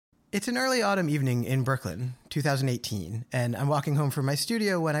It's an early autumn evening in Brooklyn, 2018, and I'm walking home from my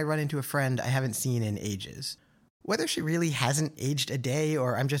studio when I run into a friend I haven't seen in ages. Whether she really hasn't aged a day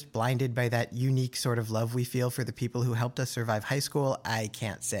or I'm just blinded by that unique sort of love we feel for the people who helped us survive high school, I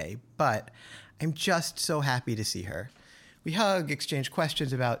can't say, but I'm just so happy to see her. We hug, exchange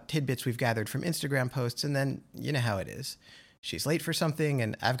questions about tidbits we've gathered from Instagram posts, and then you know how it is. She's late for something,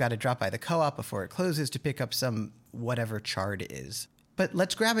 and I've got to drop by the co-op before it closes to pick up some whatever chard is. But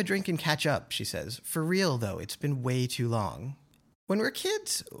let's grab a drink and catch up, she says. For real, though, it's been way too long. When we're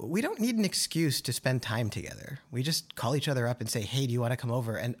kids, we don't need an excuse to spend time together. We just call each other up and say, hey, do you want to come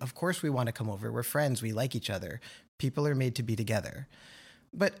over? And of course we want to come over. We're friends. We like each other. People are made to be together.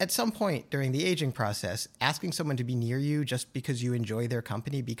 But at some point during the aging process, asking someone to be near you just because you enjoy their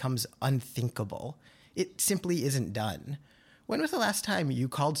company becomes unthinkable. It simply isn't done. When was the last time you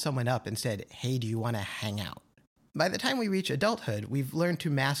called someone up and said, hey, do you want to hang out? By the time we reach adulthood, we've learned to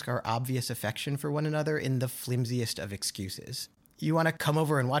mask our obvious affection for one another in the flimsiest of excuses. You want to come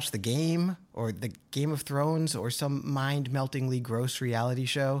over and watch the game, or the Game of Thrones, or some mind-meltingly gross reality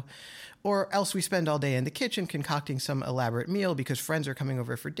show, or else we spend all day in the kitchen concocting some elaborate meal because friends are coming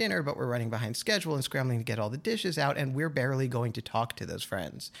over for dinner, but we're running behind schedule and scrambling to get all the dishes out, and we're barely going to talk to those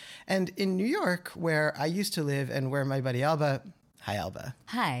friends. And in New York, where I used to live and where my buddy Alba... Hi, Alba.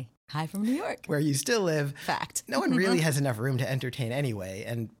 Hi. Hi from New York. Where you still live. Fact. No one really has enough room to entertain anyway,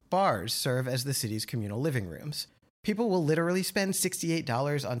 and bars serve as the city's communal living rooms. People will literally spend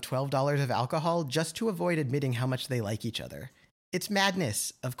 $68 on $12 of alcohol just to avoid admitting how much they like each other. It's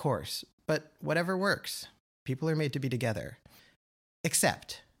madness, of course, but whatever works. People are made to be together.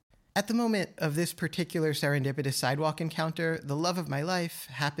 Except, at the moment of this particular serendipitous sidewalk encounter, the love of my life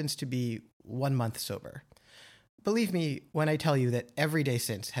happens to be 1 month sober. Believe me when I tell you that every day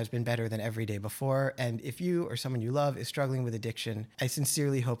since has been better than every day before, and if you or someone you love is struggling with addiction, I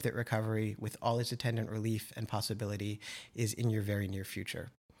sincerely hope that recovery, with all its attendant relief and possibility, is in your very near future.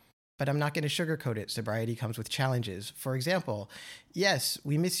 But I'm not going to sugarcoat it. Sobriety comes with challenges. For example, yes,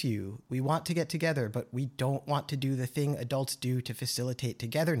 we miss you. We want to get together, but we don't want to do the thing adults do to facilitate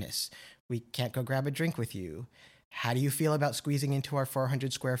togetherness. We can't go grab a drink with you. How do you feel about squeezing into our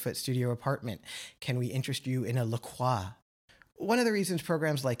 400 square foot studio apartment? Can we interest you in a La Croix? One of the reasons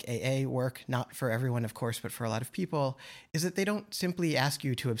programs like AA work, not for everyone, of course, but for a lot of people, is that they don't simply ask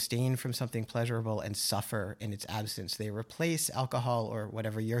you to abstain from something pleasurable and suffer in its absence. They replace alcohol or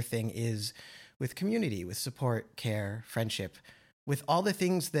whatever your thing is with community, with support, care, friendship, with all the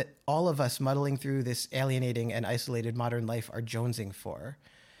things that all of us muddling through this alienating and isolated modern life are jonesing for.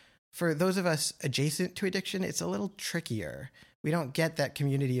 For those of us adjacent to addiction, it's a little trickier. We don't get that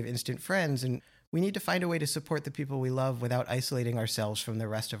community of instant friends, and we need to find a way to support the people we love without isolating ourselves from the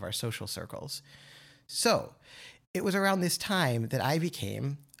rest of our social circles. So, it was around this time that I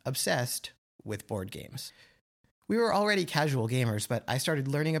became obsessed with board games. We were already casual gamers, but I started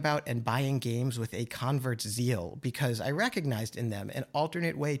learning about and buying games with a convert's zeal because I recognized in them an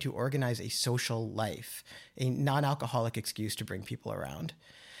alternate way to organize a social life, a non-alcoholic excuse to bring people around.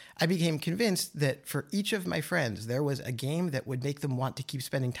 I became convinced that for each of my friends, there was a game that would make them want to keep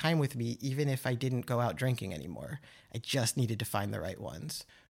spending time with me even if I didn't go out drinking anymore. I just needed to find the right ones.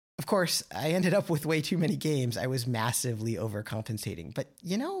 Of course, I ended up with way too many games. I was massively overcompensating. But,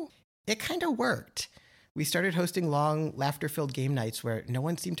 it kind of worked. We started hosting long, laughter-filled game nights where no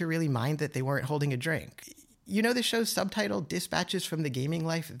one seemed to really mind that they weren't holding a drink. You know the show's subtitle, Dispatches from the Gaming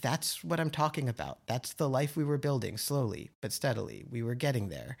Life? That's what I'm talking about. That's the life we were building, slowly but steadily. We were getting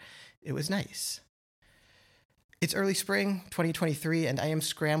there. It was nice. It's early spring, 2023, and I am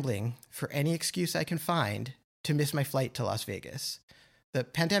scrambling for any excuse I can find to miss my flight to Las Vegas. The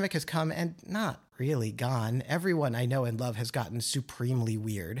pandemic has come and not really gone. Everyone I know and love has gotten supremely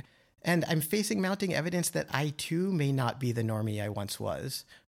weird. And I'm facing mounting evidence that I too may not be the normie I once was.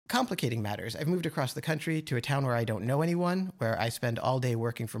 Complicating matters, I've moved across the country to a town where I don't know anyone, where I spend all day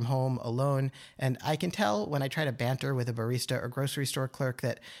working from home alone, and I can tell when I try to banter with a barista or grocery store clerk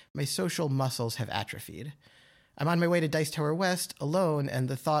that my social muscles have atrophied. I'm on my way to Dice Tower West alone, and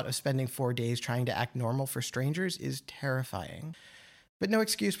the thought of spending 4 days trying to act normal for strangers is terrifying. But no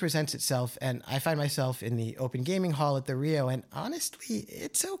excuse presents itself, and I find myself in the open gaming hall at the Rio, and honestly,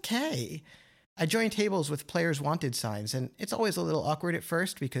 it's okay. I join tables with players wanted signs, and it's always a little awkward at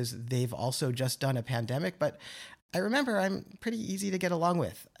first because they've also just done a pandemic, but I remember I'm pretty easy to get along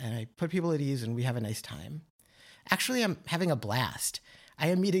with, and I put people at ease and we have a nice time. Actually, I'm having a blast. I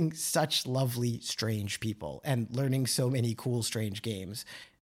am meeting such lovely, strange people and learning so many cool, strange games.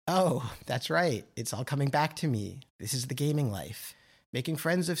 Oh, that's right. It's all coming back to me. This is the gaming life. Making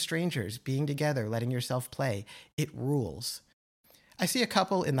friends of strangers, being together, letting yourself play. It rules. I see a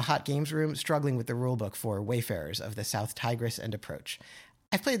couple in the hot games room struggling with the rulebook for Wayfarers of the South Tigris and Approach.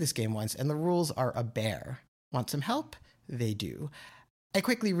 I've played this game once, and the rules are a bear. Want some help? They do. I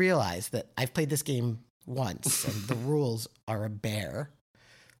quickly realize that I've played this game once, and the rules are a bear.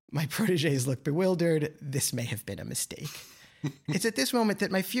 My protégés look bewildered. This may have been a mistake. It's at this moment that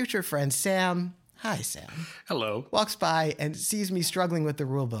my future friend Sam, hi Sam, hello, walks by and sees me struggling with the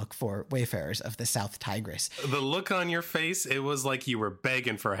rulebook for Wayfarers of the South Tigris. The look on your face, it was like you were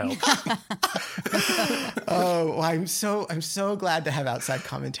begging for help. Oh, I'm so glad to have outside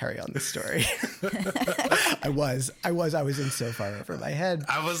commentary on this story. I was in so far over my head.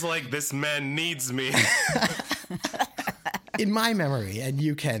 I was like, this man needs me. In my memory, and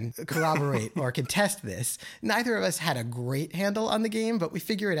you can corroborate or contest this, neither of us had a great handle on the game, but we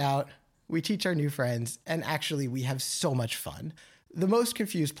figure it out. We teach our new friends, and actually we have so much fun. The most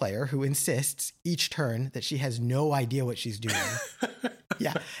confused player, who insists each turn that she has no idea what she's doing,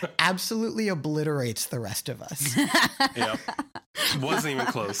 absolutely obliterates the rest of us. Yep. Wasn't even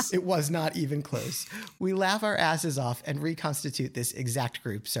close. It was not even close. We laugh our asses off and reconstitute this exact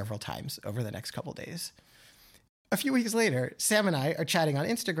group several times over the next couple days. A few weeks later, Sam and I are chatting on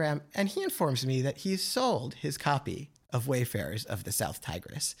Instagram, and he informs me that he's sold his copy of Wayfarers of the South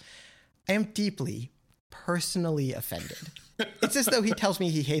Tigris. I am deeply, personally offended. It's as though he tells me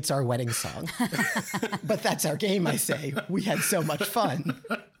he hates our wedding song. But that's our game, I say. We had so much fun.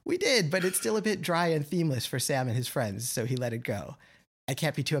 We did, but it's still a bit dry and themeless for Sam and his friends, so he let it go. I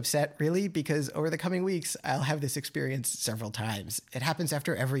can't be too upset, really, because over the coming weeks, I'll have this experience several times. It happens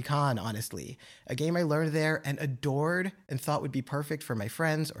after every con, honestly. A game I learned there and adored and thought would be perfect for my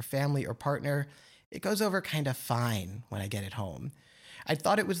friends or family or partner, it goes over kind of fine when I get it home. I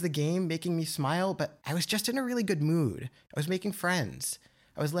thought it was the game making me smile, but I was just in a really good mood. I was making friends.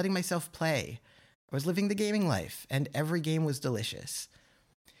 I was letting myself play. I was living the gaming life, and every game was delicious.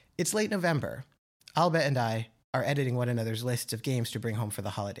 It's late November. Alba and I are editing one another's lists of games to bring home for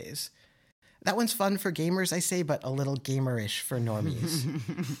the holidays. That one's fun for gamers, I say, but a little gamerish for normies.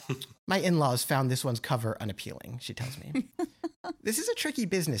 My in-laws found this one's cover unappealing, she tells me. This is a tricky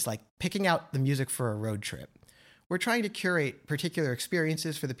business, like picking out the music for a road trip. We're trying to curate particular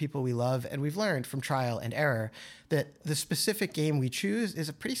experiences for the people we love, and we've learned from trial and error that the specific game we choose is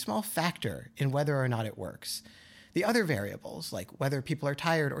a pretty small factor in whether or not it works. The other variables, like whether people are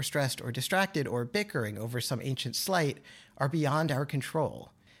tired or stressed or distracted or bickering over some ancient slight, are beyond our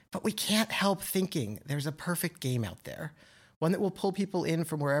control. But we can't help thinking there's a perfect game out there, one that will pull people in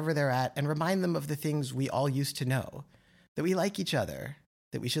from wherever they're at and remind them of the things we all used to know, that we like each other,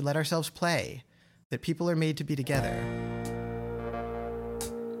 that we should let ourselves play, that people are made to be together.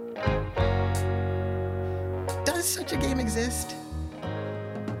 Does such a game exist?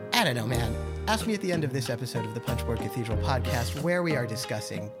 I don't know, man. Ask me at the end of this episode of the Punchboard Cathedral podcast, where we are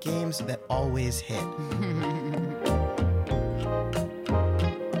discussing games that always hit.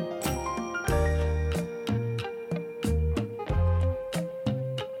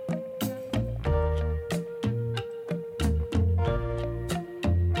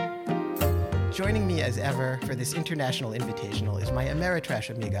 Joining me as ever for this international invitational is my Ameritrash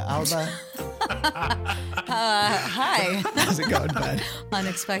amiga, Alba. Hi. How's it going, bud?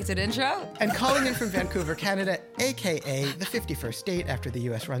 Unexpected intro. And calling in from Vancouver, Canada, a.k.a. the 51st state after the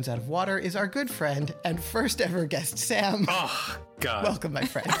U.S. runs out of water, is our good friend and first ever guest, Sam. Oh, God. Welcome, my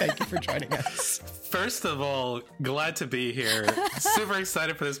friend. Thank you for joining us. First of all, glad to be here. Super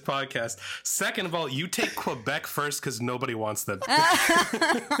excited for this podcast. Second of all, you take Quebec first because nobody wants them.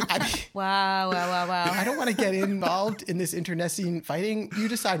 Wow. I don't want to get involved in this internecine fighting. You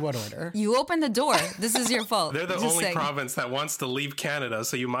decide what order. You opened the door. This is your fault. They're the Just only saying. province that wants to leave Canada,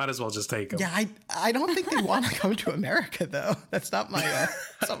 so you might as well just take them. Yeah, I don't think they want to come to America, though. That's not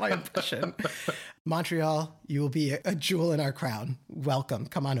my impression. Montreal, you will be a jewel in our crown. Welcome.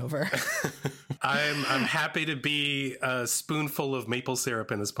 Come on over. I'm happy to be a spoonful of maple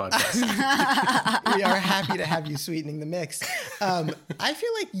syrup in this podcast. We are happy to have you sweetening the mix. I feel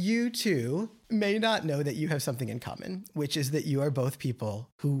like you two may not know that you have something in common, which is that you are both people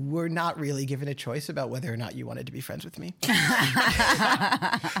who were not really given a choice about whether or not you wanted to be friends with me.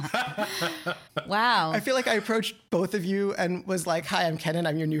 Wow. I feel like I approached both of you and was like, hi, I'm Kenan,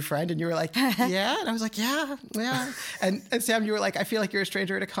 I'm your new friend. And you were like, yeah? And I was like, yeah. And Sam, you were like, I feel like you're a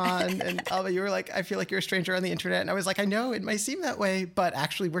stranger at a con. And Alba, you were like, I feel like you're a stranger on the internet. And I was like, I know, it might seem that way, but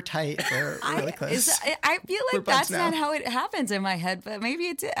actually we're tight. We're really close. I feel We're like buds that's now. not how it happens in my head, but maybe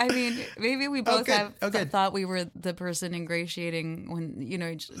it did. I mean, maybe we both good. thought we were the person ingratiating when,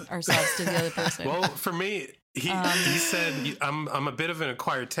 ourselves to the other person. Well, for me, He said, I'm a bit of an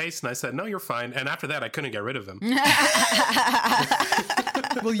acquired taste. And I said, no, you're fine. And after that, I couldn't get rid of him.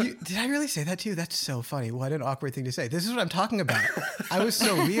 Well, did I really say that to you? That's so funny. What an awkward thing to say. This is what I'm talking about. I was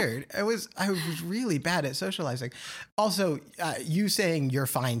so weird. I was really bad at socializing. Also, you saying you're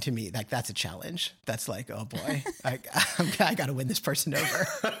fine to me, like that's a challenge. That's like, oh boy, I got to win this person over.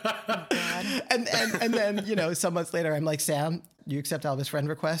 Oh, God. And then, you know, some months later, I'm like, Sam, you accept Alva's friend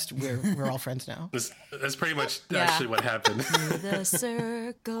request? We're all friends now. That's pretty much actually what happened. The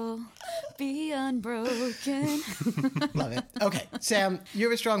circle be unbroken. Love it. Okay, Sam, you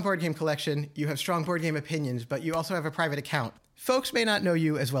have a strong board game collection. You have strong board game opinions, but you also have a private account. Folks may not know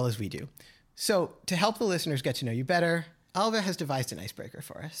you as well as we do. So to help the listeners get to know you better, Alva has devised an icebreaker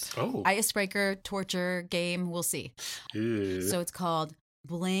for us. Oh. Icebreaker, torture, game, we'll see. So it's called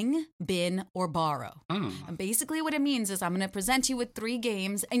Bling, Bin, or Borrow. And basically what it means is I'm going to present you with 3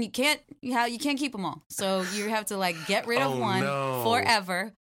 games, and you can't keep them all. So you have to like get rid of one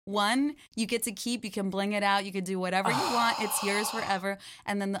forever. One you get to keep, you can bling it out, you can do whatever you want, it's yours forever.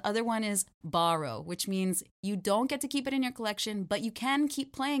 And then the other one is borrow, which means you don't get to keep it in your collection, but you can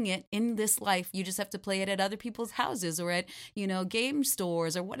keep playing it in this life. You just have to play it at other people's houses or at, you know, game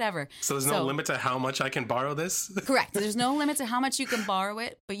stores or whatever. So there's no limit to how much I can borrow this? Correct. There's no limit to how much you can borrow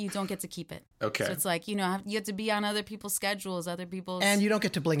it, but you don't get to keep it. Okay. So it's like, you know, you have to be on other people's schedules, other people's... And you don't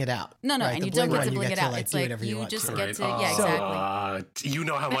get to bling it out. No, right? and The you don't get to one, bling it out. It's like you just want get to... Right. Yeah, exactly. You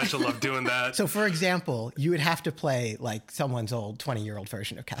know how much I love doing that. So, for example, you would have to play like someone's old 20-year-old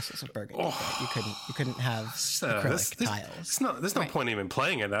version of Castles of Burgundy. Right? You couldn't have acrylic tiles. There's no point even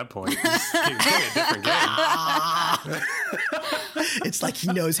playing at that point. Just give me a different game. It's like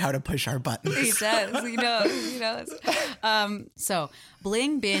he knows how to push our buttons. He does. He knows. So,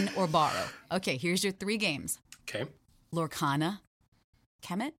 Bling, Bin, or Borrow. Okay, here's your 3 games. Okay. Lorcana,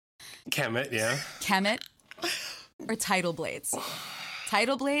 Kemet, yeah. Kemet, or Tidal Blades.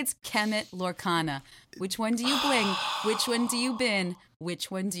 Tidal Blades, Kemet, Lorcana. Which one do you bling? Which one do you bin?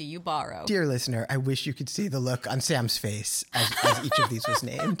 Which one do you borrow? Dear listener, I wish you could see the look on Sam's face as each of these was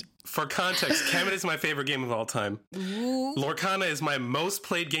named. For context, Kemet is my favorite game of all time. Ooh. Lorcana is my most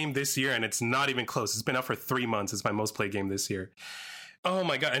played game this year, and it's not even close. It's been out for 3 months. It's my most played game this year. Oh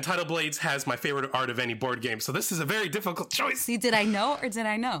my God. And Tidal Blades has my favorite art of any board game. So this is a very difficult choice. See, did I know or did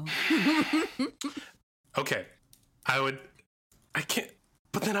I know? Okay. I can't,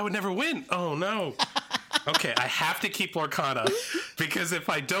 but then I would never win. Oh no. Okay, I have to keep Lorcana because if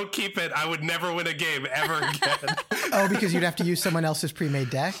I don't keep it, I would never win a game ever again. Oh, because you'd have to use someone else's pre-made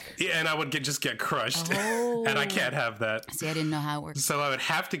deck? Yeah, and I would just get crushed. Oh. And I can't have that. See, I didn't know how it worked. So I would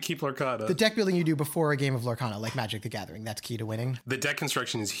have to keep Lorcana. The deck building you do before a game of Lorcana, like Magic the Gathering, that's key to winning? The deck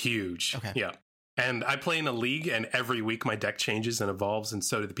construction is huge. Okay. Yeah. And I play in a league, and every week my deck changes and evolves, and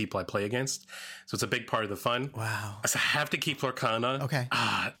so do the people I play against. So it's a big part of the fun. Wow. So I have to keep Lorcana. Okay.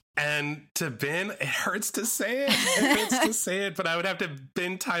 And to bin, it hurts to say it. But I would have to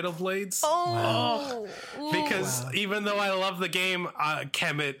bin Tidal Blades. Oh. Wow. Because even though I love the game,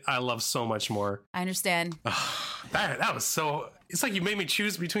 Kemet, I love so much more. I understand. That was so... It's like you made me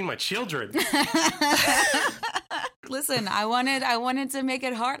choose between my children. Listen, I wanted to make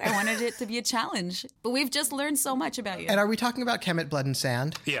it hard. I wanted it to be a challenge. But we've just learned so much about you. And are we talking about Kemet, Blood and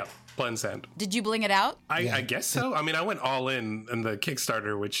Sand? Yeah, Blood and Sand. Did you bling it out? I guess so. I mean, I went all in the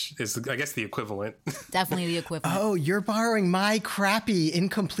Kickstarter, which is, I guess, the equivalent. Definitely the equivalent. Oh, you're borrowing my crappy,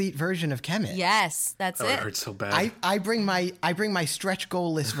 incomplete version of Kemet. Yes, that's Oh, it. it hurts so bad. I bring my stretch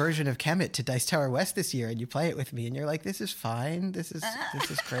goal-less version of Kemet to Dice Tower West this year, and you play it with me, and you're like, "This is fine. This is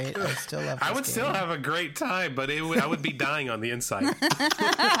great. I still love. I would still have a great time, but I would be dying on the inside.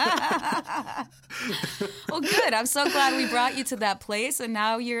 Well, good. I'm so glad we brought you to that place, and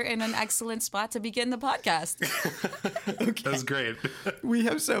now you're in an excellent spot to begin the podcast. That was great. We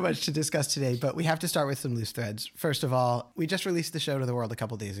have so much to discuss today, but we have to start with some loose threads. First of all, we just released the show to the world a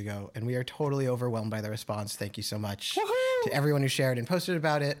couple days ago, and we are totally overwhelmed by the response. Thank you so much to everyone who shared and posted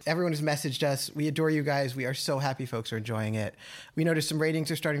about it, everyone who's messaged us. We adore you guys. We are so happy folks are enjoying it. We noticed some ratings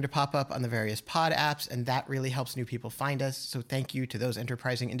are starting to pop up on the various pod apps, and that really helps new people find us. So thank you to those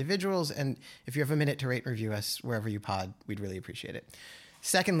enterprising individuals. And if you have a minute to rate and review us wherever you pod, we'd really appreciate it.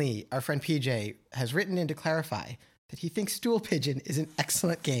 Secondly, our friend PJ has written in to clarify that he thinks Stool Pigeon is an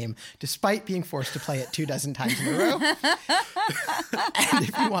excellent game, despite being forced to play it 24 times in a row. And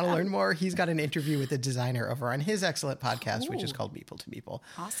if you want to learn more, he's got an interview with the designer over on his excellent podcast, which is called Meeple to Meeple.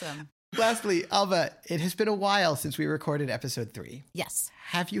 Awesome. Lastly, Alva, it has been a while since we recorded episode 3. Yes.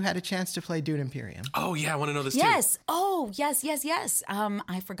 Have you had a chance to play Dune Imperium? Oh, yeah, I want to know this too. Yes. Oh, yes.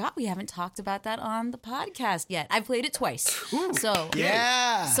 I forgot we haven't talked about that on the podcast yet. I've played it twice. Ooh, so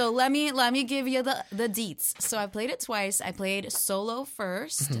yeah. So let me give you the deets. So I played it twice. I played solo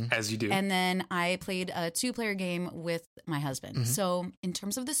first. As you do. And then I played a 2-player game with my husband. So in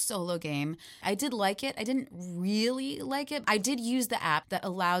terms of the solo game, I did like it. I didn't really like it. I did use the app that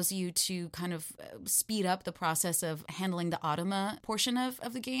allows you to kind of speed up the process of handling the automa portion of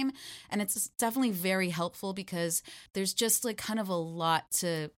the game. And it's definitely very helpful because there's just like kind of a lot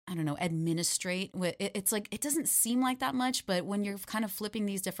to, I don't know, administrate. It's like, it doesn't seem like that much, but when you're kind of flipping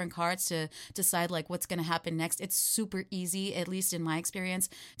these different cards to decide like what's going to happen next, it's super easy, at least in my experience,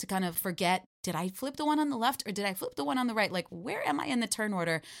 to kind of forget, did I flip the one on the left or did I flip the one on the right? Like, where am I in the turn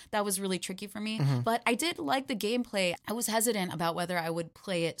order? That was really tricky for me. But I did like the gameplay. I was hesitant about whether I would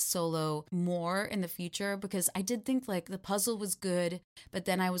play it solo more in the future because I did think like the puzzle was good. But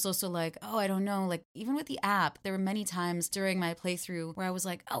then I was also like, oh, I don't know. Like, even with the app, there were many times during my playthrough where I was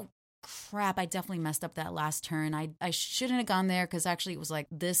like, oh, crap, I definitely messed up that last turn. I shouldn't have gone there because actually it was like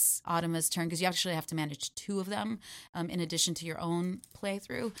this Automa's turn because you actually have to manage 2 of them in addition to your own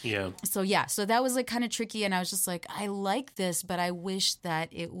playthrough. Yeah. So that was like kind of tricky and I was just like, I like this, but I wish that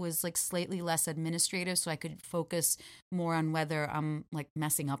it was like slightly less administrative so I could focus more on whether I'm like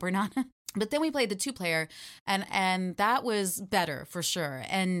messing up or not. But then we played the 2-player and that was better for sure.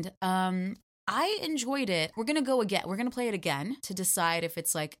 And I enjoyed it. We're going to go again. We're going to play it again to decide if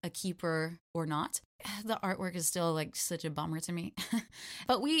it's like a keeper or not. The artwork is still like such a bummer to me.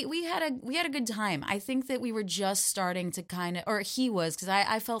 But we had a good time. I think that we were just starting to kind of, or he was, because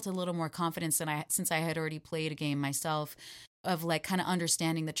I felt a little more confidence since I had already played a game myself, of like kind of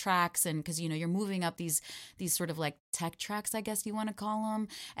understanding the tracks. And because, you know, you're moving up these sort of like tech tracks, I guess you want to call them.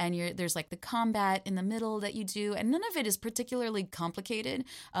 And there's like the combat in the middle that you do. And none of it is particularly complicated,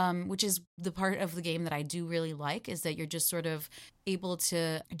 which is the part of the game that I do really like, is that you're just sort of able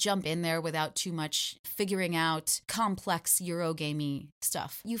to jump in there without too much figuring out complex Eurogamey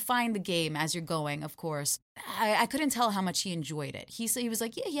stuff. You find the game as you're going, of course. I couldn't tell how much he enjoyed it. He was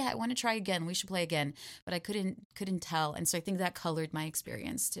like, yeah, I want to try again. We should play again. But I couldn't tell. And so I think that colored my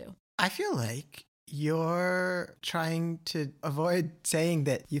experience too. I feel like you're trying to avoid saying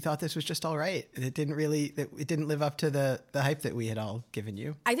that you thought this was just all right. It didn't live up to the hype that we had all given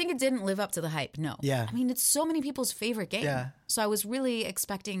you. I think it didn't live up to the hype, no. Yeah. I mean, it's so many people's favorite game. Yeah. So I was really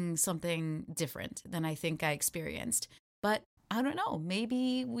expecting something different than I think I experienced. But I don't know.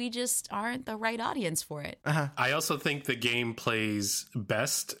 Maybe we just aren't the right audience for it. I also think the game plays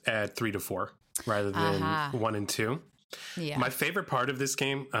best at 3 to 4 rather than 1 and 2. Yeah. My favorite part of this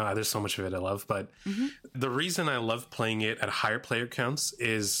game, there's so much of it I love, but the reason I love playing it at higher player counts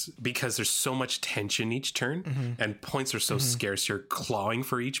is because there's so much tension each turn and points are so scarce. You're clawing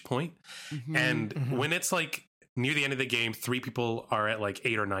for each point. And when it's like near the end of the game, 3 people are at like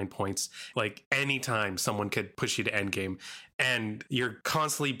 8 or 9 points. Like anytime someone could push you to end game, and you're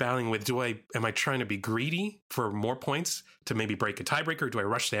constantly battling with, am I trying to be greedy for more points to maybe break a tiebreaker? Do I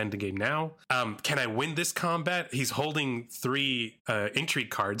rush to end the game now? Can I win this combat? He's holding 3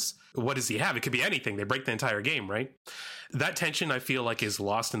 intrigue cards. What does he have? It could be anything. They break the entire game, right? That tension I feel like is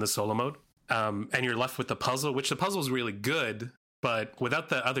lost in the solo mode. And you're left with the puzzle, which the puzzle is really good. But without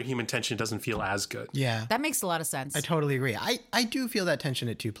the other human tension, it doesn't feel as good. Yeah. That makes a lot of sense. I totally agree. I do feel that tension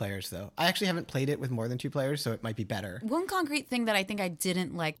at 2 players, though. I actually haven't played it with more than 2 players, so it might be better. One concrete thing that I think I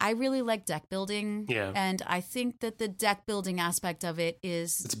didn't like, I really like deck building. Yeah. And I think that the deck building aspect of it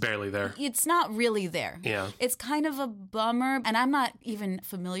is... It's barely there. It's not really there. Yeah. It's kind of a bummer. And I'm not even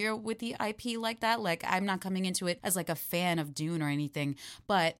familiar with the IP like that. Like, I'm not coming into it as like a fan of Dune or anything.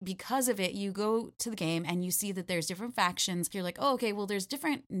 But because of it, you go to the game and you see that there's different factions. You're like, oh, okay, well, there's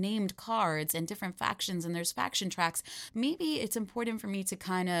different named cards and different factions and there's faction tracks. Maybe it's important for me to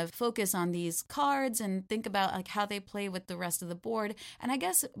kind of focus on these cards and think about like how they play with the rest of the board. And I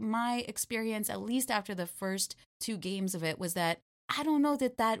guess my experience, at least after the first 2 games of it, was that I don't know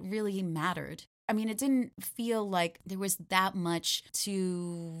that really mattered. I mean, it didn't feel like there was that much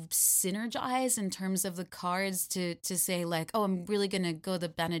to synergize in terms of the cards to say like, oh, I'm really going to go the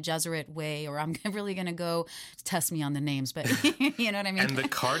Bene Gesserit way, or I'm really going to go test me on the names. But you know what I mean? And the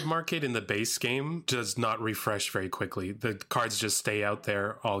card market in the base game does not refresh very quickly. The cards just stay out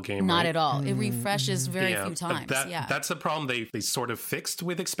there all game. Not right? at all. It refreshes very few times. That's a problem they sort of fixed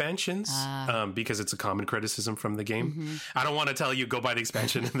with expansions because it's a common criticism from the game. I don't want to tell you go buy the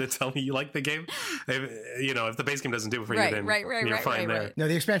expansion and then tell me you like the game. If the base game doesn't do it for you, then you're fine there. No,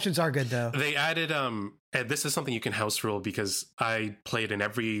 the expansions are good though. They added And this is something you can house rule because I played in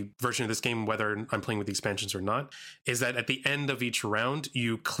every version of this game, whether I'm playing with the expansions or not, is that at the end of each round,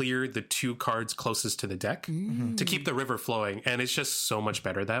 you clear the 2 cards closest to the deck to keep the river flowing. And it's just so much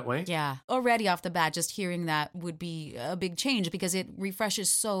better that way. Yeah. Already off the bat, just hearing that would be a big change because it refreshes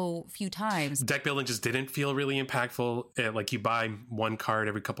so few times. Deck building just didn't feel really impactful. Like you buy 1 card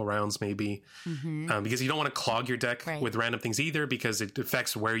every couple rounds, maybe, because you don't want to clog your deck with random things either, because it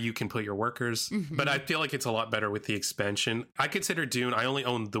affects where you can put your workers. But I feel like it's a lot better with the expansion. I consider Dune, I only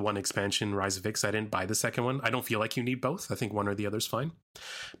owned the 1 expansion, Rise of Ix. I didn't buy the second one. I don't feel like you need both. I think one or the other is fine.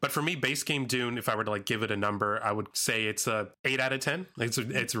 But for me, base game Dune, if I were to like give it a number, I would say it's a 8 out of 10.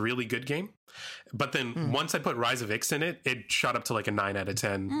 It's a really good game. But then once I put Rise of Ix in it, it shot up to like a 9 out of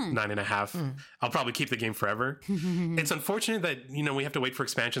 10, 9.5. I'll probably keep the game forever. It's unfortunate that, we have to wait for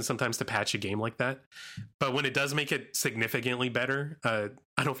expansion sometimes to patch a game like that. But when it does make it significantly better,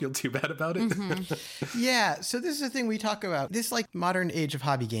 I don't feel too bad about it. Yeah. So this is the thing we talk about. This like modern age of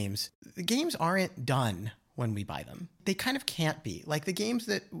hobby games. The games aren't done when we buy them. They kind of can't be. Like the games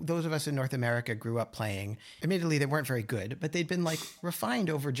that those of us in North America grew up playing, admittedly, they weren't very good, but they'd been like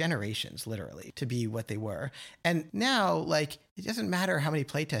refined over generations, literally, to be what they were. And now, like, it doesn't matter how many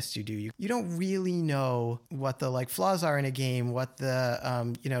playtests you do. You don't really know what the like flaws are in a game, what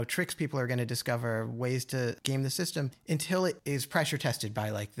the, tricks people are going to discover, ways to game the system until it is pressure tested by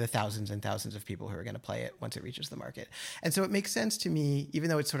like the thousands and thousands of people who are going to play it once it reaches the market. And so it makes sense to me, even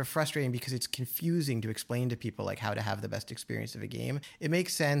though it's sort of frustrating because it's confusing to explain to people like how to have the best experience of a game. It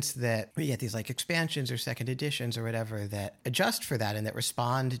makes sense that we get these like expansions or second editions or whatever that adjust for that and that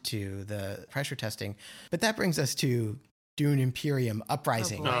respond to the pressure testing. But that brings us to Dune Imperium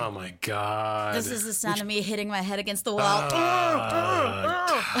Uprising. Oh my God. This is the sound of me hitting my head against the wall.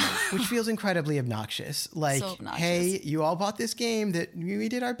 Which feels incredibly obnoxious. Like, so obnoxious. Hey, you all bought this game that we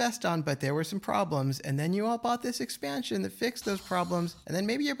did our best on, but there were some problems. And then you all bought this expansion that fixed those problems. And then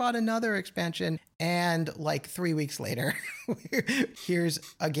maybe you bought another expansion. And like 3 weeks later, here's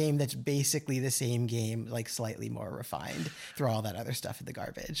a game that's basically the same game, like slightly more refined. Throw all that other stuff in the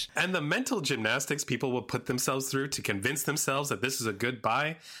garbage. And the mental gymnastics people will put themselves through to convince themselves that this is a good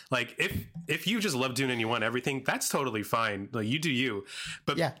buy. Like if you just love Dune and you want everything, that's totally fine. Like, you do you.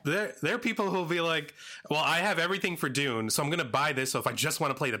 But yeah, there are people who will be like, well, I have everything for Dune, so I'm going to buy this. So if I just want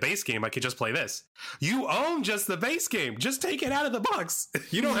to play the base game, I could just play this. You own just the base game. Just take it out of the box.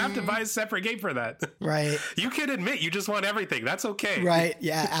 You don't have to buy a separate game for that. Right. You can admit you just want everything. That's okay. Right.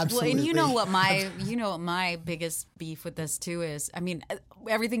 Yeah, absolutely. Well, and you know what my biggest beef with this too is, I mean,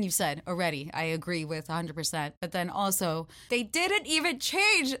 everything you said already, I agree with 100%. But then also, they didn't even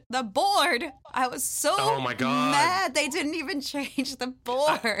change the board. I was so mad they didn't even change the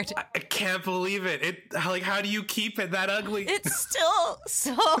board. I can't believe it. How do you keep it that ugly? It's still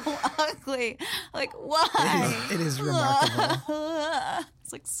so ugly. Like, why? It is remarkable.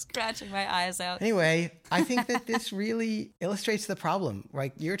 It's like scratching my eyes out. Anyway, I think that this really illustrates the problem.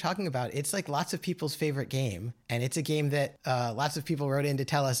 Like you're talking about, it's like lots of people's favorite game. And it's a game that lots of people wrote in to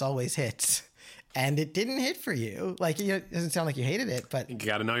tell us always hits. And it didn't hit for you. Like, it doesn't sound like you hated it, but you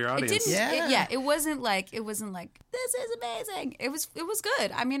got to know your audience. It didn't. It wasn't like this is amazing. It was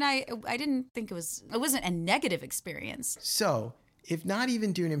good. I mean, I didn't think it wasn't a negative experience. So, if not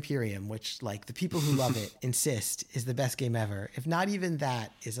even Dune Imperium, which like the people who love it insist is the best game ever, if not even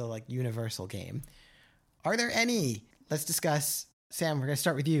that is a like universal game, are there any? Let's discuss. Sam, we're going to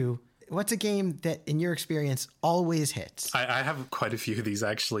start with you. What's a game that, in your experience, always hits? I have quite a few of these,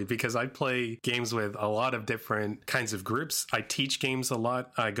 actually, because I play games with a lot of different kinds of groups. I teach games a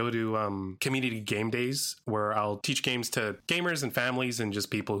lot. I go to community game days where I'll teach games to gamers and families and just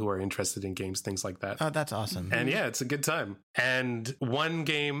people who are interested in games, things like that. Oh, that's awesome. And yeah, it's a good time. And one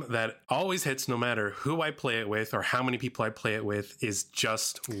game that always hits no matter who I play it with or how many people I play it with is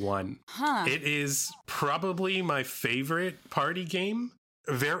Just One. It is probably my favorite party game.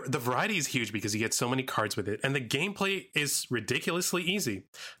 The variety is huge because you get so many cards with it, and the gameplay is ridiculously easy.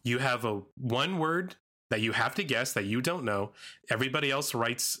 You have a one word that you have to guess that you don't know. Everybody else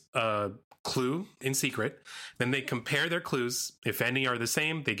writes a clue in secret. Then they compare their clues. If any are the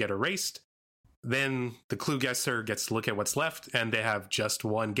same, they get erased. Then the clue guesser gets to look at what's left, and they have just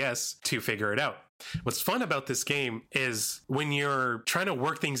one guess to figure it out. What's fun about this game is when you're trying to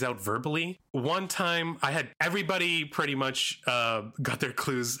work things out verbally. One time I had everybody pretty much got their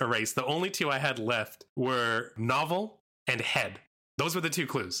clues erased. The only two I had left were novel and head. Those were the two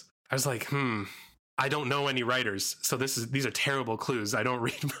clues. I was like, I don't know any writers, so these are terrible clues. I don't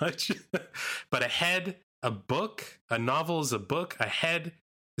read much. But a head, a book, a novel is a book. A head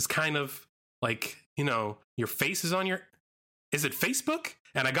is kind of like, your face is on your... is it Facebook?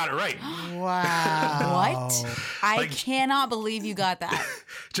 And I got it right. Wow. What? I cannot believe you got that.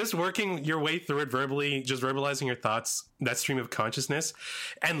 Just working your way through it verbally, just verbalizing your thoughts, that stream of consciousness,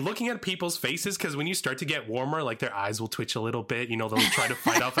 and looking at people's faces, because when you start to get warmer, like their eyes will twitch a little bit, you know, they'll try to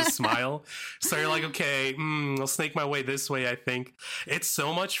fight off a smile. So you're like, okay, I'll snake my way this way, I think. It's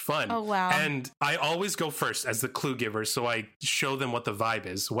so much fun. Oh, wow. And I always go first as the clue giver, so I show them what the vibe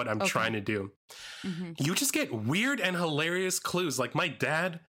is, what I'm trying to do. Mm-hmm. You just get weird and hilarious clues. Like my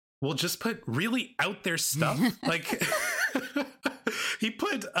dad will just put really out there stuff. Like he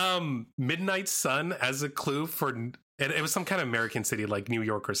put Midnight Sun as a clue for, it was some kind of American city like New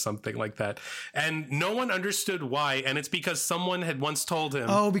York or something like that. And no one understood why. And it's because someone had once told him.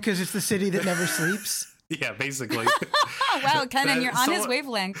 Oh, because it's the city that never sleeps? Yeah, basically. Wow, Kenan, you're on his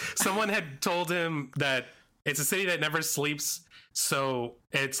wavelength. Someone had told him that it's a city that never sleeps. So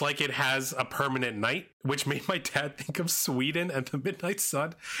it's like it has a permanent night, which made my dad think of Sweden and the Midnight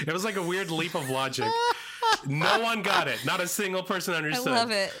Sun. It was like a weird leap of logic. No one got it. Not a single person understood. I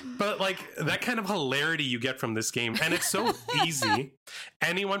love it. But like that kind of hilarity you get from this game, and it's so easy.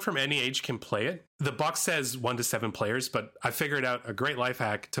 Anyone from any age can play it. The box says 1 to 7 players, but I figured out a great life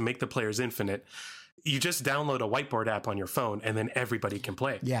hack to make the players infinite. You just download a whiteboard app on your phone, and then everybody can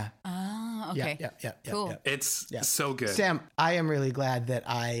play. Yeah. Okay. Yeah. Cool. Yeah. It's so good. Sam, I am really glad that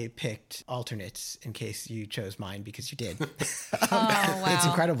I picked alternates in case you chose mine, because you did. Wow. It's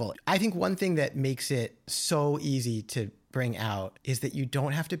incredible. I think one thing that makes it so easy to bring out is that you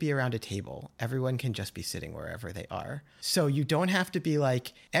don't have to be around a table. Everyone can just be sitting wherever they are. So you don't have to be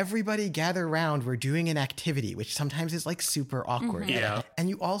like, everybody gather around, we're doing an activity, which sometimes is like super awkward. Mm-hmm. Yeah. And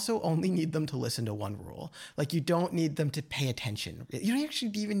you also only need them to listen to one rule. Like you don't need them to pay attention. You don't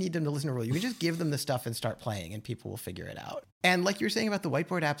actually even need them to listen to a rule. You can just give them the stuff and start playing and people will figure it out. And like you're saying about the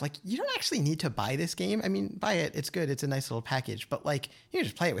whiteboard app, like you don't actually need to buy this game. I mean, buy it. It's good. It's a nice little package. But like you can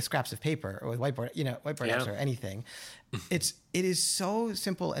just play it with scraps of paper or with whiteboard apps or anything. It is so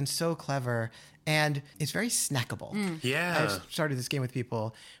simple and so clever, and it's very snackable. Yeah. I've started this game with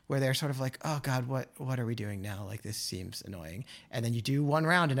people where they're sort of like, oh God, what are we doing now? Like this seems annoying. And then you do one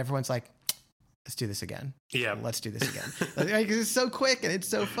round and everyone's like, let's do this again. Yeah. Let's do this again. Like, it's so quick and it's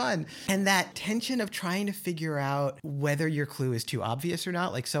so fun. And that tension of trying to figure out whether your clue is too obvious or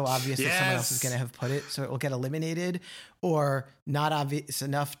not, like so obvious that someone else is going to have put it so it will get eliminated, or not obvious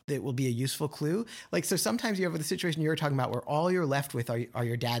enough that it will be a useful clue. Like, so sometimes you have the situation you were talking about where all you're left with are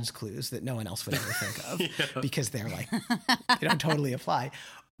your dad's clues that no one else would ever think of because they're like, they don't totally apply.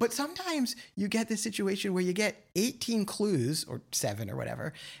 But sometimes you get this situation where you get 18 clues or 7 or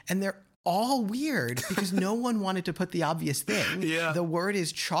whatever, and they're all weird because no one wanted to put the obvious thing. Yeah. The word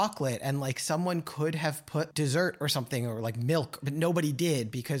is chocolate, and like someone could have put dessert or something, or like milk, but nobody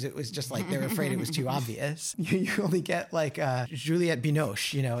did because it was just like they were afraid it was too obvious. You only get like Juliette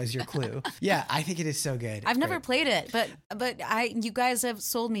Binoche, as your clue. Yeah, I think it is so good. I've never played it, but you guys have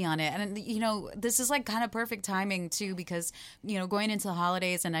sold me on it, and this is like kind of perfect timing too, because going into the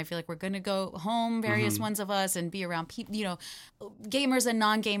holidays, and I feel like we're going to go home, various ones of us, and be around people, gamers and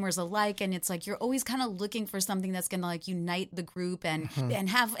non-gamers alike. And it's like you're always kind of looking for something that's going to like unite the group and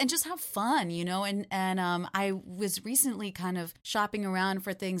just have fun, and I was recently kind of shopping around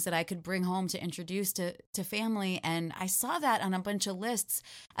for things that I could bring home to introduce to family, and I saw that on a bunch of lists,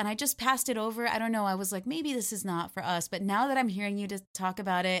 and I just passed it over. I don't know, I was like, maybe this is not for us, but now that I'm hearing you to talk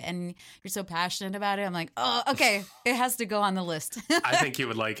about it and you're so passionate about it, I'm like, oh, okay, it has to go on the list. I think you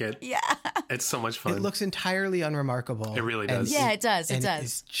would like it. Yeah, it's so much fun. It looks entirely unremarkable. It really does. Yeah, it does. It does.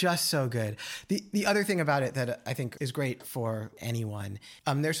 It's just so good. The other thing about it that I think is great for anyone,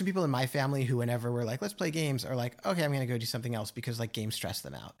 there's some people in my family who whenever we're like, let's play games, are like, okay, I'm going to go do something else because like games stress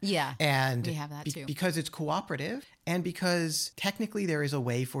them out. Yeah. And we have that too. Because it's cooperative and because technically there is a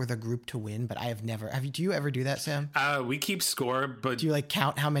way for the group to win, but I have never, do you ever do that, Sam? We keep score, but do you like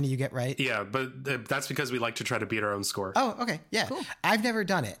count how many you get right? Yeah, but that's because we like to try to beat our own score. Oh, okay. Yeah. Cool. I've never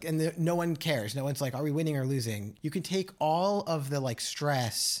done it. And no one cares. No one's like, are we winning or losing? You can take all of the like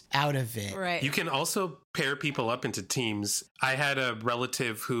stress out of it. Right. You can also pair people up into teams. I had a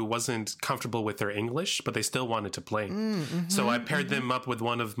relative who wasn't comfortable with their English, but they still wanted to play. So I paired them up with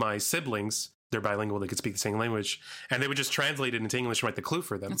one of my siblings. They're bilingual. They could speak the same language, and they would just translate it into English and write the clue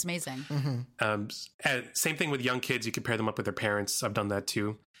for them. That's amazing. Same thing with young kids. You could pair them up with their parents. I've done that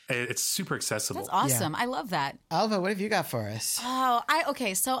too. It's super accessible. That's awesome. Yeah. I love that. Alva, what have you got for us? So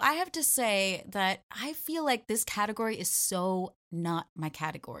I have to say that I feel like this category is so not my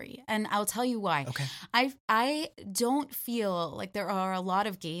category. And I'll tell you why. Okay. I don't feel like there are a lot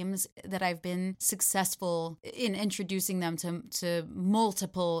of games that I've been successful in introducing them to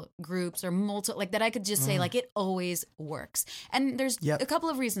multiple groups or like that I could just say like it always works. And there's a couple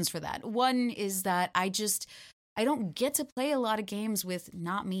of reasons for that. One is that I don't get to play a lot of games with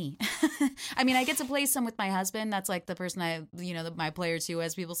not me. I mean, I get to play some with my husband. That's like the person my player two,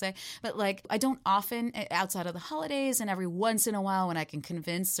 as people say. But like, I don't often, outside of the holidays and every once in a while when I can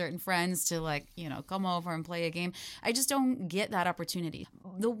convince certain friends to like, come over and play a game, I just don't get that opportunity.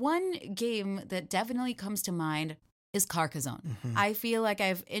 The one game that definitely comes to mind is Carcassonne. Mm-hmm. I feel like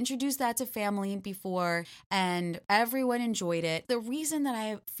I've introduced that to family before and everyone enjoyed it. The reason that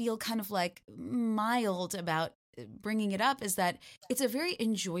I feel kind of like mild about bringing it up is that it's a very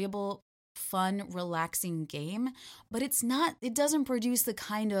enjoyable, fun, relaxing game, but it doesn't produce the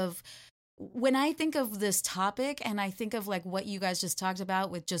kind of, when I think of this topic and I think of like what you guys just talked about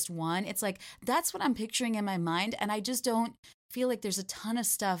with just one, it's like, that's what I'm picturing in my mind. And I just don't feel like there's a ton of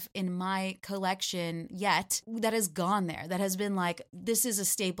stuff in my collection yet that has gone there, that has been like, this is a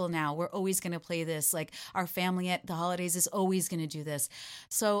staple now. We're always going to play this. Like our family at the holidays is always going to do this.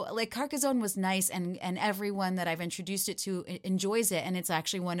 So like Carcassonne was nice and everyone that I've introduced it to enjoys it. And it's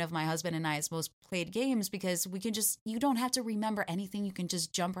actually one of my husband and I's most played games because you don't have to remember anything. You can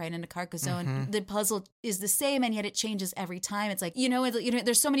just jump right into Carcassonne. Mm-hmm. The puzzle is the same and yet it changes every time. It's like,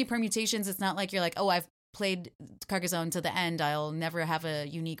 there's so many permutations. It's not like you're like, oh, I've played Carcassonne to the end, I'll never have a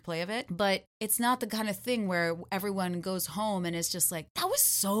unique play of it. But it's not the kind of thing where everyone goes home and is just like, that was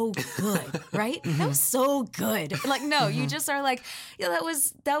so good, right? Mm-hmm. That was so good. Like, no, you just are like, that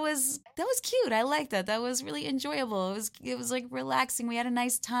was cute. I like that. That was really enjoyable. It was like relaxing. We had a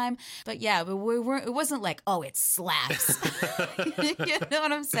nice time. But it wasn't like, oh, it slaps. You know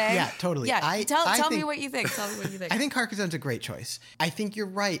what I'm saying? Yeah, totally. Yeah. Tell me what you think. Tell me what you think. I think Carcassonne's a great choice. I think you're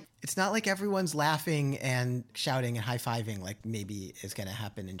right. It's not like everyone's laughing and shouting and high-fiving like maybe is going to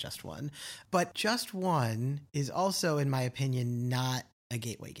happen in Just One. But Just One is also, in my opinion, not a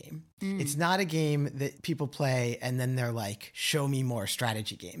gateway game. It's not a game that people play and then they're like, show me more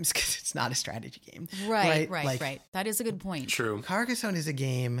strategy games, because it's not a strategy game. Right. That is a good point. True. Carcassonne is a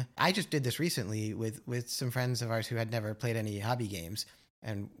game. I just did this recently with some friends of ours who had never played any hobby games.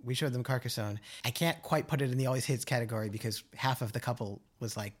 And we showed them Carcassonne. I can't quite put it in the always hits category because half of the couple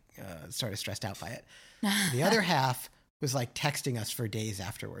was like sort of stressed out by it. The other half was like texting us for days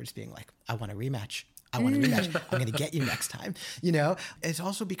afterwards being like, I want a rematch. I'm going to get you next time. It's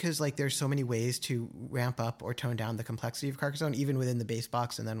also because like there's so many ways to ramp up or tone down the complexity of Carcassonne, even within the base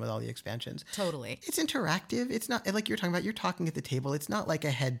box and then with all the expansions. Totally. It's interactive. It's not like you're talking about, you're talking at the table. It's not like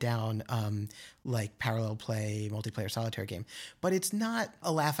a head down, like parallel play, multiplayer solitaire game, but it's not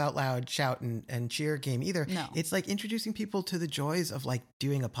a laugh out loud, shout and cheer game either. No. It's like introducing people to the joys of like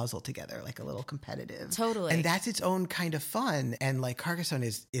doing a puzzle together, like a little competitive. Totally. And that's its own kind of fun. And like Carcassonne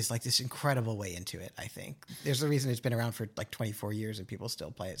is like this incredible way into it. I think there's a reason it's been around for like 24 years and people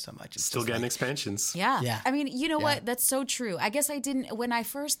still play it so much. It's still getting expansions. Yeah. I mean, you know what? That's so true. I guess when I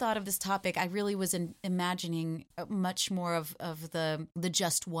first thought of this topic, I really was imagining much more of the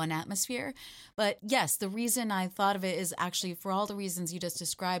Just One atmosphere. But yes, the reason I thought of it is actually for all the reasons you just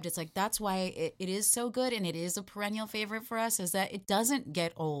described. It's like, that's why it is so good. And it is a perennial favorite for us, is that it doesn't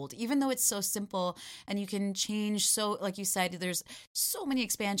get old, even though it's so simple and you can change. So like you said, there's so many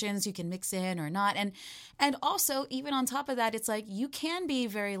expansions you can mix in or not. And also, even on top of that, it's like you can be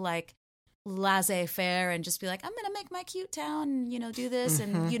very like laissez-faire and just be like, I'm going to make my cute town, do this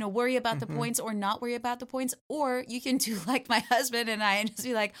and, worry about the points or not worry about the points. Or you can do like my husband and I and just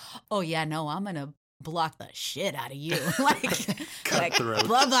be like, oh yeah, no, I'm going to block the shit out of you. like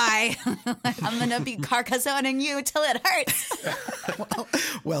bye-bye. I'm going to be Carcassoning you till it hurts.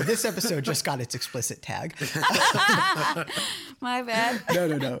 well, this episode just got its explicit tag. My bad.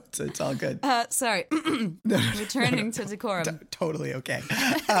 No. It's all good. Sorry. Returning to decorum. Totally okay.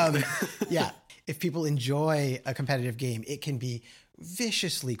 Yeah. If people enjoy a competitive game, it can be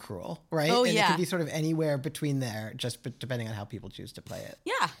viciously cruel, right? Oh, and yeah. It can be sort of anywhere between there, just depending on how people choose to play it.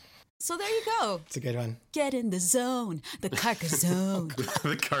 Yeah. So there you go. It's a good one. Get in the zone. The Carcassonne.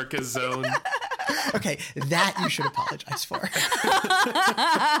 The Carcassonne. Okay, that you should apologize for.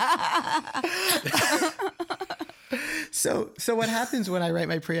 So what happens when I write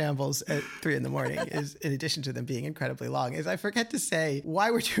my preambles at 3 a.m. is, in addition to them being incredibly long, is I forget to say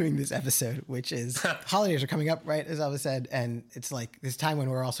why we're doing this episode, which is holidays are coming up, right, as Alva said, and it's like this time when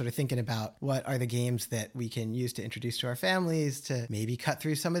we're all sort of thinking about what are the games that we can use to introduce to our families to maybe cut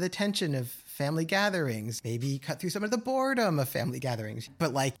through some of the tension of family gatherings, maybe cut through some of the boredom of family gatherings.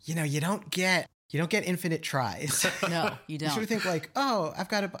 But like, you don't get you don't get infinite tries. No, you don't. You sort of think like, oh, I've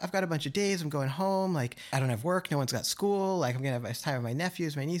got a bunch of days. I'm going home. Like, I don't have work. No one's got school. Like, I'm going to have time with my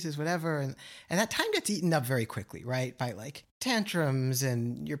nephews, my nieces, whatever. And that time gets eaten up very quickly, right? By like tantrums,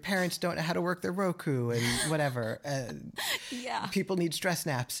 and your parents don't know how to work their Roku and whatever. Yeah. People need stress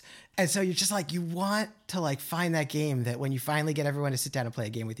naps. And so you're just like, you want to like find that game that when you finally get everyone to sit down and play a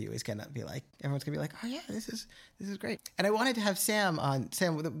game with you is going to be like, everyone's going to be like, oh yeah, this is great. And I wanted to have Sam on.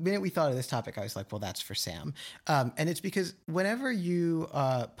 Sam, the minute we thought of this topic, I was like, well, that's for Sam. And it's because whenever you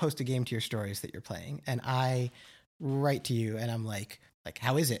post a game to your stories that you're playing, and I write to you and I'm like,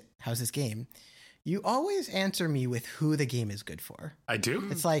 how is it? How's this game? You always answer me with who the game is good for. I do?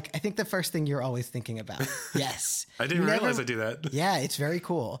 It's like, I think the first thing you're always thinking about. Yes. I didn't realize I do that. Yeah, it's very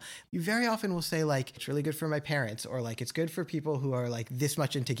cool. You very often will say like, it's really good for my parents, or like, it's good for people who are like this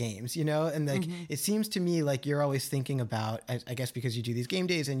much into games, you know? And like, it seems to me like you're always thinking about, I guess because you do these game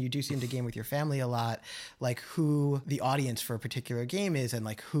days and you do seem to game with your family a lot, like who the audience for a particular game is and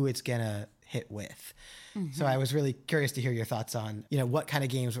like who it's gonna hit with. So I was really curious to hear your thoughts on, you know, what kind of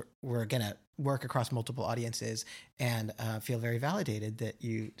games were going to work across multiple audiences, and feel very validated that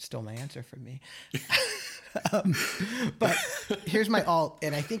you stole my answer from me. But here's my alt,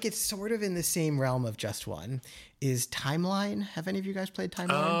 and I think it's sort of in the same realm of Just One, is Timeline. Have any of you guys played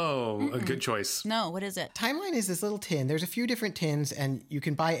Timeline? Oh, a good choice. No, what is it? Timeline is this little tin. There's a few different tins, and you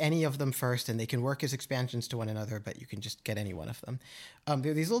can buy any of them first, and they can work as expansions to one another, but you can just get any one of them.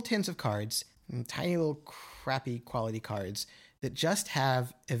 There are these little tins of cards, tiny little crappy quality cards that just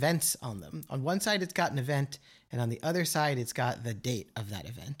have events on them. On one side, it's got an event, and on the other side, it's got the date of that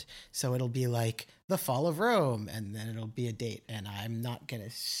event. So it'll be like the fall of Rome, and then it'll be a date. And I'm not going to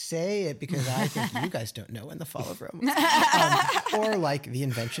say it because I think you guys don't know when the fall of Rome was. Or like the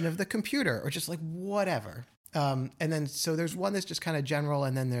invention of the computer, or just like whatever. And then, so there's one that's just kind of general,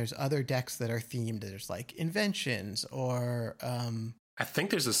 and then there's other decks that are themed. There's like inventions or... I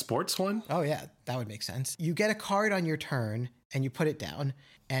think there's a sports one. Oh, yeah, that would make sense. You get a card on your turn and you put it down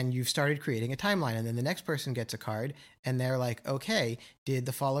and you've started creating a timeline. And then the next person gets a card and they're like, okay, did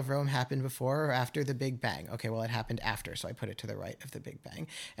the fall of Rome happen before or after the Big Bang? Okay, well, it happened after, so I put it to the right of the Big Bang.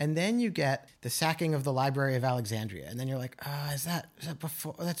 And then you get the sacking of the Library of Alexandria. And then you're like, is that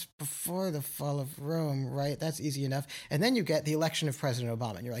before? That's before the fall of Rome, right? That's easy enough. And then you get the election of President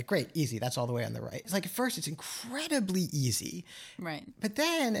Obama. And you're like, great, easy. That's all the way on the right. It's like, at first, it's incredibly easy. Right. But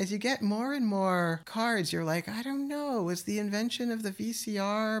then as you get more and more cards, you're like, I don't know, was the invention of the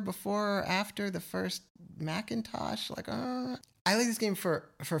VCR before or after the first Macintosh? Like, I like this game for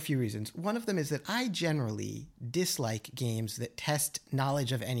a few reasons. One of them is that I generally dislike games that test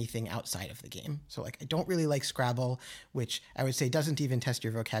knowledge of anything outside of the game. So like, I don't really like Scrabble, which I would say doesn't even test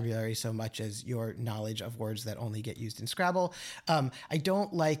your vocabulary so much as your knowledge of words that only get used in Scrabble. I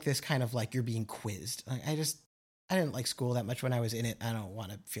don't like this kind of like you're being quizzed. I didn't like school that much when I was in it. I don't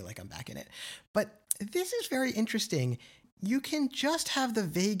want to feel like I'm back in it. But this is very interesting. You can just have the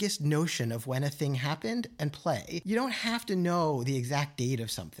vaguest notion of when a thing happened and play. You don't have to know the exact date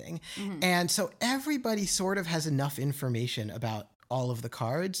of something. And so everybody sort of has enough information about all of the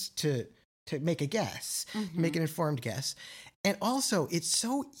cards to make a guess, make an informed guess. And also, it's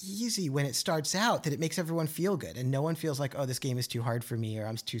so easy when it starts out that it makes everyone feel good. And no one feels like, oh, this game is too hard for me or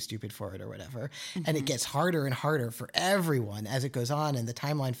I'm too stupid for it or whatever. And it gets harder and harder for everyone as it goes on and the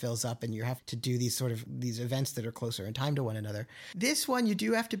timeline fills up and you have to do these events that are closer in time to one another. This one, you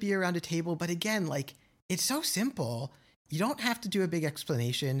do have to be around a table. But again, like, it's so simple. You don't have to do a big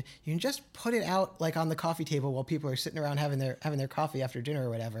explanation. You can just put it out like on the coffee table while people are sitting around having their coffee after dinner or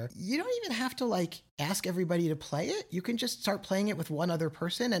whatever. You don't even have to like ask everybody to play it. You can just start playing it with one other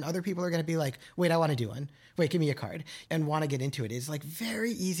person and other people are going to be like, wait, I want to do one. Wait, give me a card, and want to get into it. It's like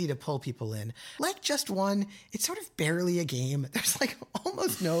very easy to pull people in. Like Just One, it's sort of barely a game. There's like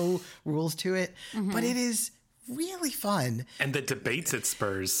almost no rules to it, but it is really fun. And the debates it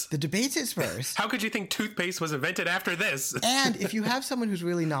spurs. How could you think toothpaste was invented after this? And if you have someone who's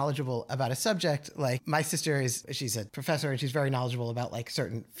really knowledgeable about a subject, like my sister she's a professor and she's very knowledgeable about like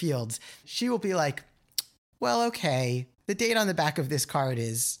certain fields, she will be like, well, okay, the date on the back of this card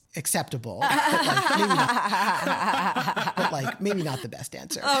is acceptable, but maybe not the best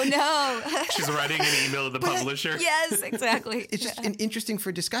answer. Oh no. She's writing an email to the publisher. Yes, exactly. It's just interesting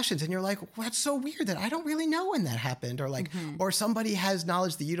for discussions. And you're like, well, that's so weird that I don't really know when that happened. Or like, or somebody has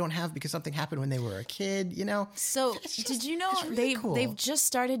knowledge that you don't have because something happened when they were a kid, you know? So did you know really they've just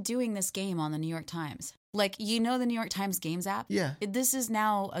started doing this game on the New York Times? Like, you know the New York Times Games app? Yeah. This is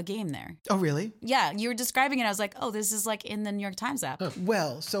now a game there. Oh, really? Yeah. You were describing it. I was like, oh, this is like in the New York Times app.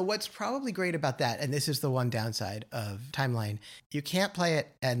 Well, so So what's probably great about that, and this is the one downside of Timeline, you can't play it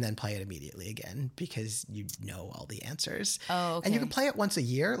and then play it immediately again because you know all the answers. Oh, okay. And you can play it once a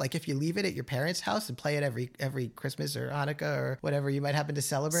year. Like if you leave it at your parents' house and play it every Christmas or Hanukkah or whatever you might happen to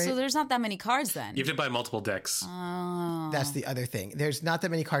celebrate. So there's not that many cards then. You have to buy multiple decks. Oh. That's the other thing. There's not that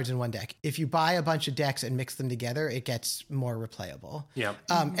many cards in one deck. If you buy a bunch of decks and mix them together, it gets more replayable. Yeah.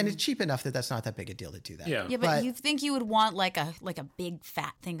 And it's cheap enough that that's not that big a deal to do that. Yeah. Yeah, but you think you would want like a big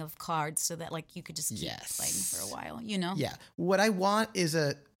fat thing of cards so that like you could just keep playing for a while, you know? Yeah. What I want is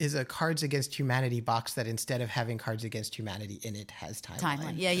a Cards Against Humanity box that instead of having Cards Against Humanity in it has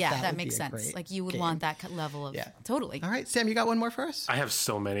Timeline. Yeah, that makes sense. Like you would want that level of totally. All right, Sam, you got one more for us? I have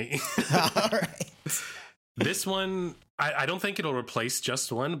so many. All right. This one, I don't think it'll replace Just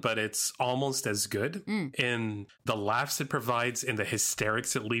One, but it's almost as good in the laughs it provides, in the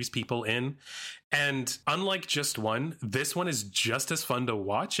hysterics it leaves people in. And unlike Just One, this one is just as fun to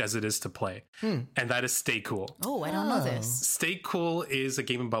watch as it is to play. And that is Stay Cool. Oh, I don't know this. Stay Cool is a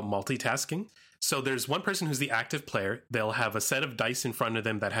game about multitasking. So there's one person who's the active player. They'll have a set of dice in front of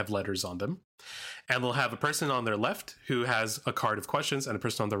them that have letters on them. And they'll have a person on their left who has a card of questions and a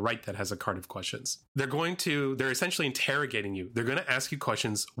person on the right that has a card of questions. They're essentially interrogating you. They're going to ask you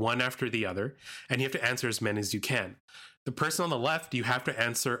questions one after the other, and you have to answer as many as you can. The person on the left, you have to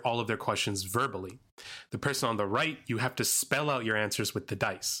answer all of their questions verbally. The person on the right, you have to spell out your answers with the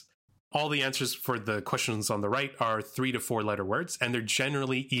dice. All the answers for the questions on the right are 3 to 4 letter words, and they're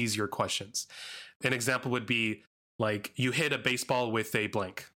generally easier questions. An example would be like, you hit a baseball with a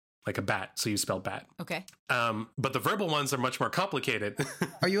blank, like a bat, so you spell bat. Okay. But the verbal ones are much more complicated.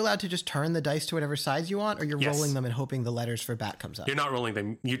 Are you allowed to just turn the dice to whatever size you want, or you're Yes. rolling them and hoping the letters for bat comes up? You're not rolling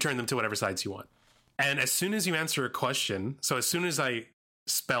them. You turn them to whatever sides you want. And as soon as you answer a question, so as soon as I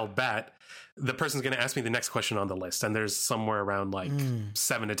spell bat, the person's going to ask me the next question on the list. And there's somewhere around like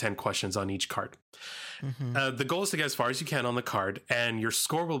 7 to 10 questions on each card. The goal is to get as far as you can on the card, and your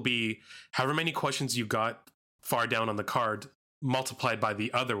score will be however many questions you got far down on the card multiplied by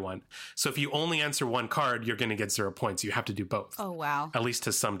the other one. So if you only answer one card, you're going to get 0 points. You have to do both. Oh, wow. At least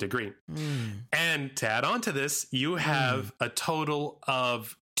to some degree. And to add on to this, you have a total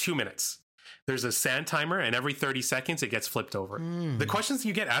of 2 minutes. There's a sand timer, and every 30 seconds it gets flipped over. The questions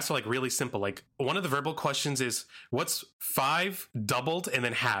you get asked are like really simple. Like one of the verbal questions is, what's 5 doubled and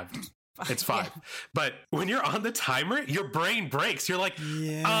then halved? It's 5. Yeah. But when you're on the timer, your brain breaks. You're like,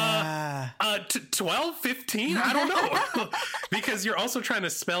 12, 15? I don't know. Because you're also trying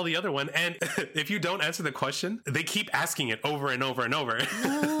to spell the other one. And if you don't answer the question, they keep asking it over and over and over.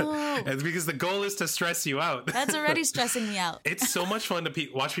 No. It's because the goal is to stress you out. That's already stressing me out. It's so much fun to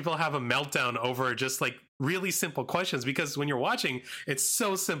watch people have a meltdown over just like really simple questions, because when you're watching, it's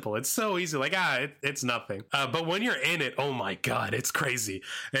so simple. It's so easy. Like, it's nothing. But when you're in it, oh my God, it's crazy.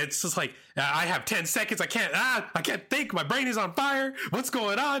 It's just like, I have 10 seconds. I can't think. My brain is on fire. What's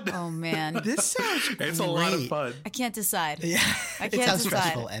going on? Oh man. This sounds It's great. a lot of fun. I can't decide. Yeah. I It can't sounds decide.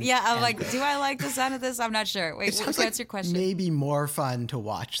 stressful and- yeah, I'm and like, great. do I like the sound of this? I'm not sure. Wait, It sounds what's like your question? maybe more fun to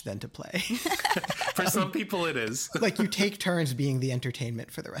watch than to play. For some people, it is. Like you take turns being the entertainment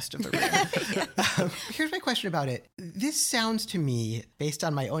for the rest of the room. Here's my question about it. This sounds to me, based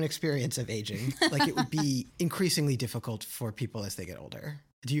on my own experience of aging, like it would be increasingly difficult for people as they get older.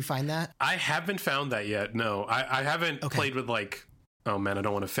 Do you find that? I haven't found that yet. No, I haven't played with like, oh man, I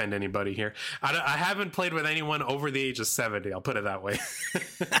don't want to offend anybody here. I haven't played with anyone over the age of 70. I'll put it that way.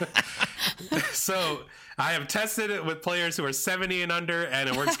 So I have tested it with players who are 70 and under, and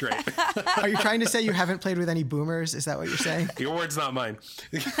it works great. Are you trying to say you haven't played with any boomers? Is that what you're saying? Your word's not mine.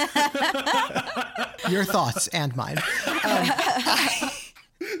 Your thoughts and mine.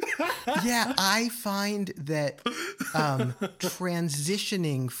 I find that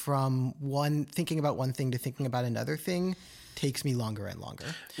transitioning from thinking about one thing to thinking about another thing takes me longer and longer.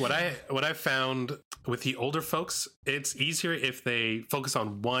 What I found with the older folks, it's easier if they focus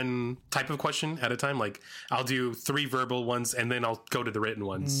on one type of question at a time. Like I'll do 3 verbal ones and then I'll go to the written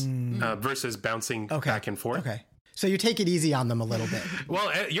ones versus bouncing back and forth. Okay. So you take it easy on them a little bit.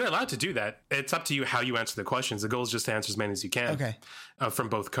 Well, you're allowed to do that. It's up to you how you answer the questions. The goal is just to answer as many as you can. Okay. From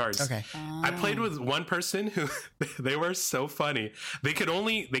both cards. Okay. I played with one person who they were so funny. They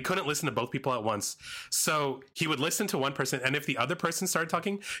couldn't listen to both people at once. So he would listen to one person, and if the other person started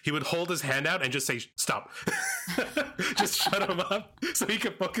talking, he would hold his hand out and just say, stop. Just shut him up so he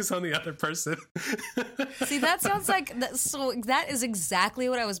could focus on the other person. See, that sounds like so that is exactly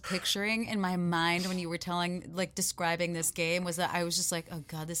what I was picturing in my mind when you were describing this game, was that I was just like, oh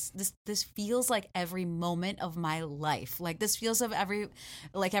God, this feels like every moment of my life. Like this feels of every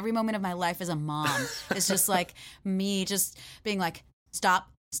moment of my life as a mom. It's just like me just being like, stop,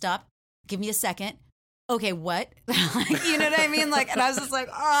 stop, give me a second. Okay, what? You know what I mean? Like, and I was just like,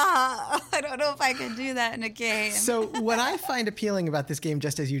 I don't know if I can do that in a game. So what I find appealing about this game,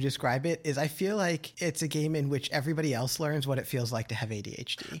 just as you describe it, is I feel like it's a game in which everybody else learns what it feels like to have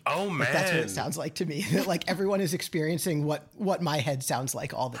ADHD. Oh, man. Like, that's what it sounds like to me. Like everyone is experiencing what my head sounds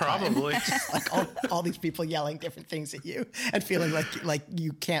like all the time. Probably. Just like all these people yelling different things at you and feeling like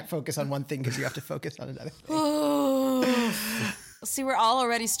you can't focus on one thing because you have to focus on another thing. See, we're all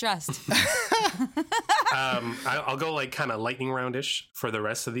already stressed. I'll go like kind of lightning roundish for the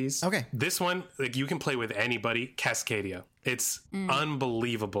rest of these. Okay. This one, like you can play with anybody. Cascadia. It's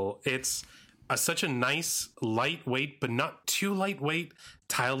unbelievable. It's such a nice, lightweight, but not too lightweight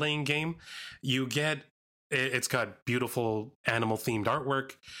tile laying game. It's got beautiful animal themed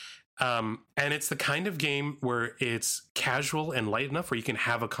artwork. And it's the kind of game where it's casual and light enough where you can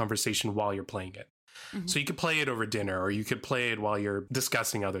have a conversation while you're playing it. Mm-hmm. So you could play it over dinner or you could play it while you're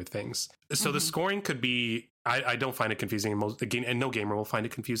discussing other things. So the scoring could be, I don't find it confusing, and no gamer will find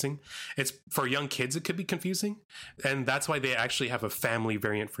it confusing. It's for young kids, it could be confusing. And that's why they actually have a family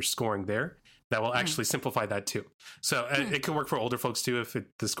variant for scoring there that will actually simplify that too. So it could work for older folks too if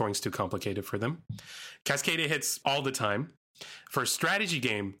the scoring's too complicated for them. Cascadia hits all the time. For a strategy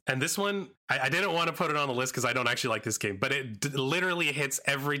game, and this one, I didn't want to put it on the list because I don't actually like this game, but it literally hits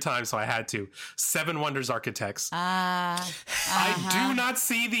every time, so I had to. Seven Wonders Architects. I do not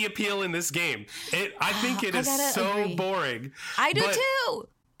see the appeal in this game. I think it is so boring. I do too.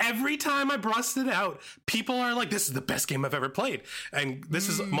 Every time I bust it out, people are like, this is the best game I've ever played. And this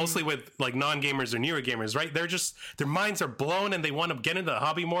is mostly with like non-gamers or newer gamers, right? Their minds are blown and they want to get into the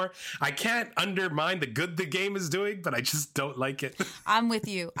hobby more. I can't undermine the good the game is doing, but I just don't like it. I'm with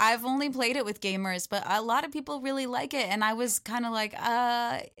you. I've only played it with gamers, but a lot of people really like it. And I was kind of like,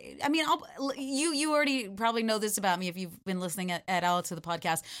 I mean, you already probably know this about me if you've been listening at all to the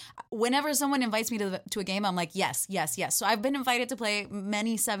podcast. Whenever someone invites me to a game, I'm like, yes. So I've been invited to play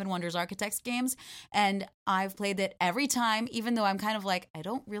many Seven Wonders Architects games, and I've played it every time, even though I'm kind of like, I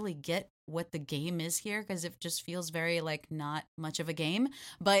don't really get what the game is here because it just feels very like not much of a game.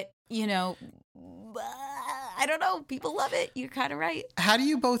 But, you know, I don't know. People love it. You're kind of right. How do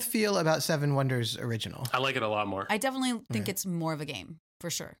you both feel about Seven Wonders Original? I like it a lot more. I definitely think it's more of a game, for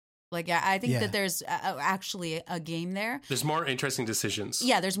sure. Like, I think that there's actually a game there. There's more interesting decisions.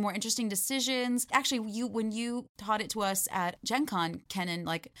 Yeah, there's more interesting decisions. Actually, when you taught it to us at Gen Con, Kenan,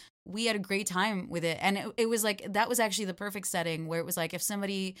 like, we had a great time with it. And it was like, that was actually the perfect setting where it was like, if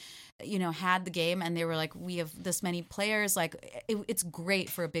somebody, you know, had the game and they were like, we have this many players, like, it's great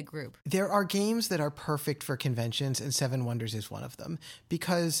for a big group. There are games that are perfect for conventions, and Seven Wonders is one of them,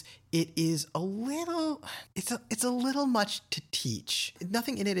 because it is a little much to teach.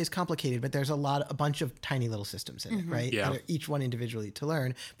 Nothing in it is complicated, but there's a bunch of tiny little systems in it, right? Yeah. And each one individually to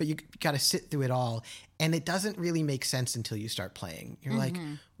learn, but you got to sit through it all. And it doesn't really make sense until you start playing. You're like,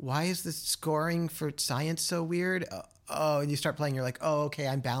 why is the scoring for science so weird? And you start playing, you're like, oh, okay,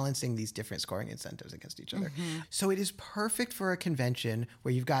 I'm balancing these different scoring incentives against each other. So it is perfect for a convention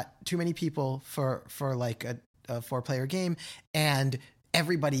where you've got too many people for like a 4-player game, and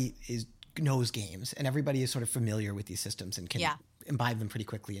everybody knows games, and everybody is sort of familiar with these systems and can imbibe them pretty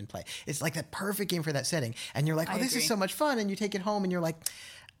quickly and play. It's like the perfect game for that setting. And you're like, oh, this is so much fun. And you take it home and you're like,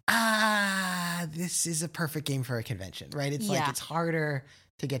 this is a perfect game for a convention, right? It's like, it's harder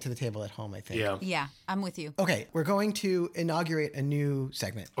to get to the table at home, I think. Yeah, I'm with you. Okay, we're going to inaugurate a new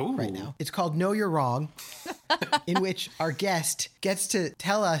segment right now. It's called Know You're Wrong, in which our guest gets to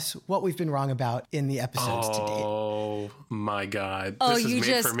tell us what we've been wrong about in the episodes to date. Oh my God. Oh, this is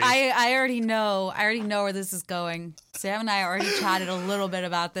made for me. I already know where this is going. Sam and I already chatted a little bit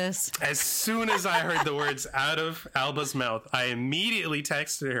about this. As soon as I heard the words out of Alba's mouth, I immediately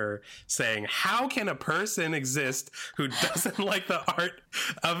texted her saying, how can a person exist who doesn't like the art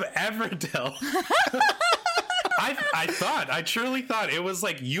of Everdell? I truly thought it was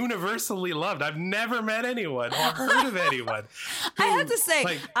like universally loved. I've never met anyone or heard of anyone. I have to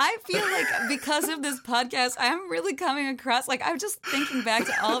say, I feel like because of this podcast, I'm really coming across, like, I'm just thinking back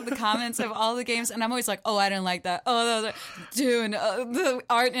to all of the comments of all the games, and I'm always like, oh, I didn't like that. Oh, Dune, the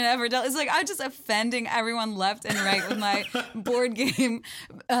art in Everdell. It's like, I'm just offending everyone left and right with my board game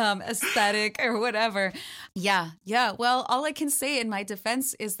aesthetic or whatever. Yeah. Well, all I can say in my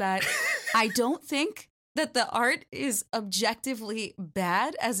defense is that I don't think that the art is objectively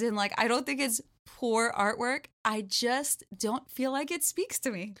bad, as in, like, I don't think it's poor artwork. I just don't feel like it speaks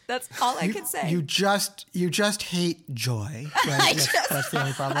to me. That's all I can say. You just hate joy. Right? That's the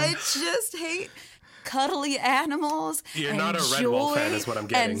only problem. I just hate cuddly animals. You're not a Red Wolf fan, is what I'm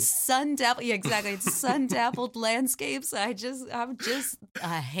getting. And sun-dappled, yeah, exactly. Sun-dappled landscapes. I'm just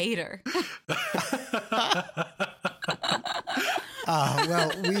a hater.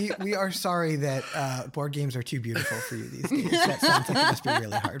 Well, we are sorry that board games are too beautiful for you these days. That sounds like it must be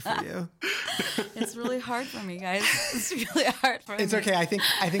really hard for you. It's really hard for me, guys. It's really hard for me. It's okay. I think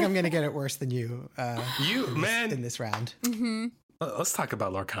I'm going to get it worse than you. In this round. Mm-hmm. Let's talk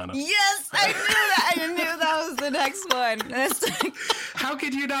about Lorcana. Yes, I knew that. I knew that was the next one. How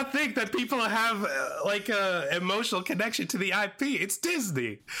could you not think that people have like a emotional connection to the IP? It's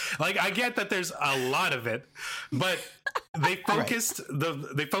Disney. Like, I get that there's a lot of it, but they focused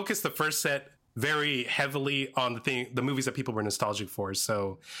the first set very heavily on the movies that people were nostalgic for.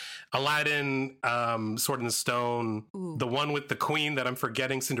 So Aladdin, Sword in the Stone, the one with the queen that I'm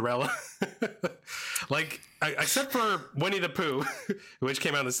forgetting, Cinderella. Like, except for Winnie the Pooh, which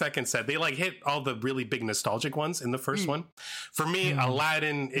came out in the second set, they like hit all the really big nostalgic ones in the first one. For me,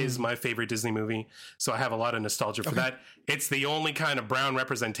 Aladdin is my favorite Disney movie, so I have a lot of nostalgia for that. It's the only kind of brown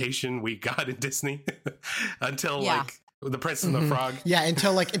representation we got in Disney until like The Princess and the Frog. Yeah,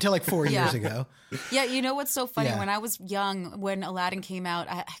 until like 4 years ago. Yeah, you know what's so funny? When I was young, when Aladdin came out,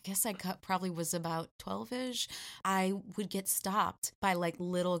 I guess I probably was about 12-ish. I would get stopped by like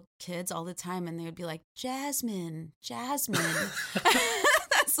little kids all the time, and they would be like, Jasmine.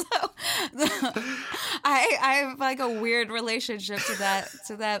 So I have like a weird relationship to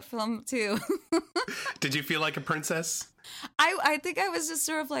that film too. Did you feel like a princess? I think I was just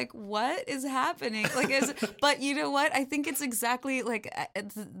sort of like, what is happening? But you know what? I think it's exactly like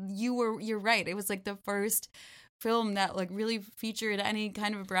you're right. It was like the first film that like really featured any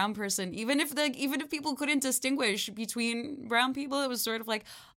kind of brown person, even if people couldn't distinguish between brown people. It was sort of like,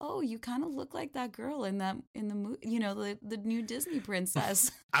 oh, you kind of look like that girl in the movie, you know, the new Disney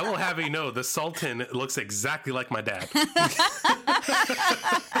princess. I will have you know, the Sultan looks exactly like my dad.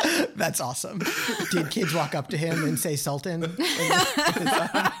 That's awesome. Did kids walk up to him and say Sultan?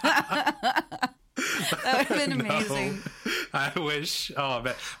 That would have been amazing. No, I wish. Oh,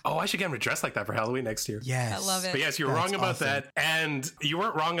 man. Oh, I should get him dressed like that for Halloween next year. Yes. I love it. But yes, you were wrong about that. And you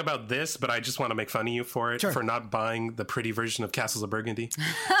weren't wrong about this, but I just want to make fun of you for it, for not buying the pretty version of Castles of Burgundy.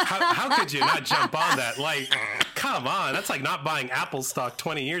 How could you not jump on that? Like, come on. That's like not buying Apple stock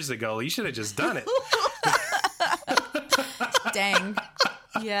 20 years ago. You should have just done it. Dang.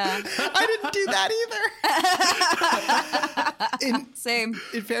 Yeah. I didn't do that either. Same.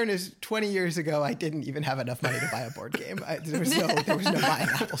 In fairness, 20 years ago, I didn't even have enough money to buy a board game. There was no buying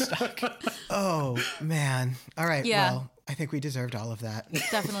Apple stock. Oh, man. All right. Yeah. Well, I think we deserved all of that.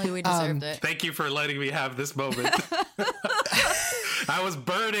 Definitely we deserved it. Thank you for letting me have this moment. I was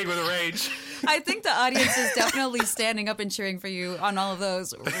burning with rage. I think the audience is definitely standing up and cheering for you on all of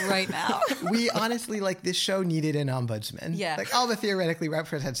those right now. We honestly, like, this show needed an ombudsman. Yeah. Like, Alba theoretically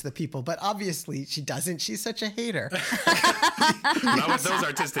represents the people, but obviously she doesn't. She's such a hater. Not with those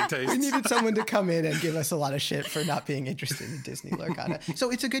artistic tastes. We needed someone to come in and give us a lot of shit for not being interested in Disney Lorcana.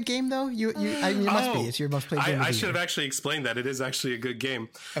 So it's a good game, though? You must be. It's your most played game. I should have actually explained that. It is actually a good game.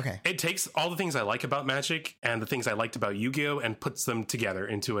 Okay. It takes all the things I like about Magic and the things I liked about Yu-Gi-Oh! And puts them together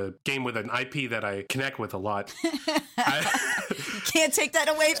into a game with an IP that I connect with a lot. Can't take that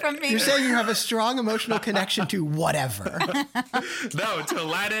away from me. You're saying you have a strong emotional connection to whatever. No, to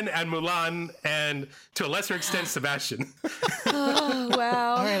Aladdin and Mulan and to a lesser extent Sebastian. Oh,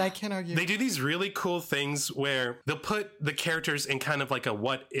 wow. All right, I can't argue. They do these really cool things where they'll put the characters in kind of like a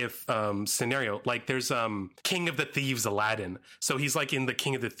what if scenario. Like there's King of the Thieves Aladdin. So he's like in the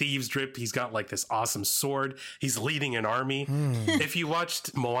King of the Thieves drip. He's got like this awesome sword. He's leading an army. If you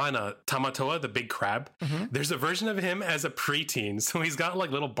watched Moana, Tamatoa, the big crab, there's a version of him as a preteen. So he's got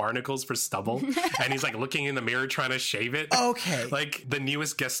like little barnacles for stubble and he's like looking in the mirror trying to shave it. Okay. Like the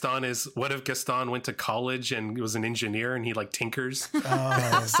newest Gaston is, what if Gaston went to college and was an engineer and he like tinkers?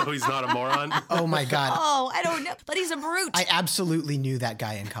 So he's not a moron. Oh my God. Oh, I don't know. But he's a brute. I absolutely knew that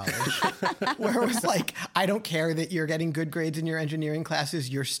guy in college. Where it was like, I don't care that you're getting good grades in your engineering classes.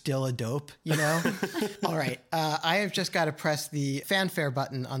 You're still a dope, you know? All right. I have just got to press the fanfare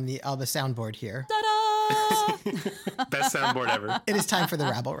button on the Alba soundboard here. Ta-da! Best soundboard ever. It is time for the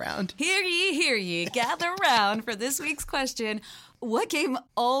rabble round. Hear ye, gather round for this week's question. What game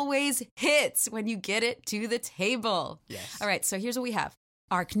always hits when you get it to the table? Yes. All right, so here's what we have.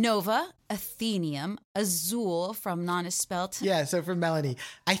 Arc Nova, Athenium, Azul from Non-Spelt. Yeah, so from Melanie,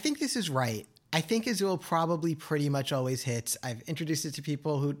 I think this is right. I think Azul probably pretty much always hits. I've introduced it to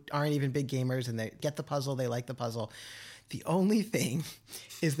people who aren't even big gamers and they get the puzzle, they like the puzzle. The only thing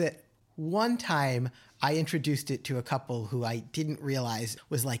is that one time I introduced it to a couple who I didn't realize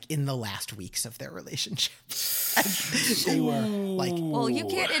was like in the last weeks of their relationship. They were like, well, you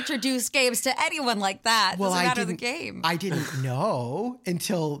can't introduce games to anyone like that. Well, doesn't matter the game. I didn't know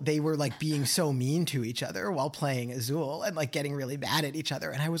until they were like being so mean to each other while playing Azul and like getting really mad at each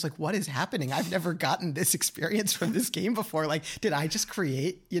other. And I was like, what is happening? I've never gotten this experience from this game before. Like, did I just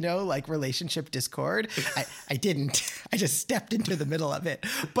create, like relationship discord? I didn't. I just stepped into the middle of it.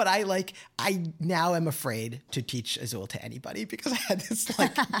 But I now am afraid to teach Azul to anybody because I had this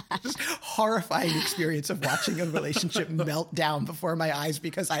like just horrifying experience of watching a relationship melt down before my eyes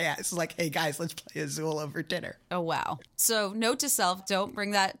because I asked like, hey guys, let's play Azul over dinner. Oh, wow. So note to self, don't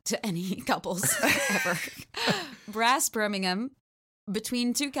bring that to any couples ever. Brass Birmingham,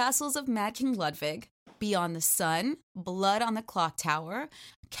 Between Two Castles of Mad King Ludwig, Beyond the Sun, Blood on the Clock Tower,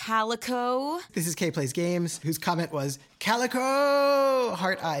 Calico. This is Kay Plays Games, whose comment was, Calico!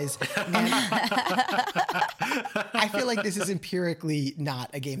 Heart eyes. And I feel like this is empirically not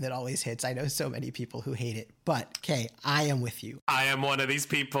a game that always hits. I know so many people who hate it. But, Kay, I am with you. I am one of these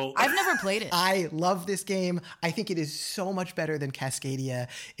people. I've never played it. I love this game. I think it is so much better than Cascadia.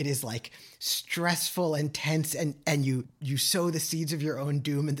 It is like stressful and tense, and you sow the seeds of your own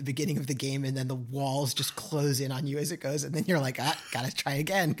doom in the beginning of the game, and then the walls just close in on you as it goes, and then you're like, gotta try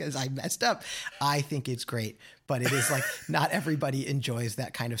again because I messed up. I think it's great. But it is like not everybody enjoys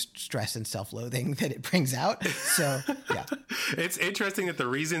that kind of stress and self-loathing that it brings out. So, yeah. It's interesting that the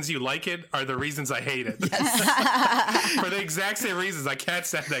reasons you like it are the reasons I hate it. Yes. For the exact same reasons. I can't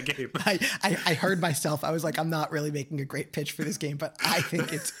stand that game. I heard myself. I was like, I'm not really making a great pitch for this game, but I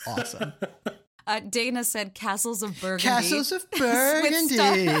think it's awesome. Dana said Castles of Burgundy. Castles of Burgundy.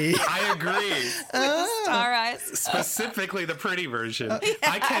 I agree. Star eyes. Specifically the pretty version. Yeah.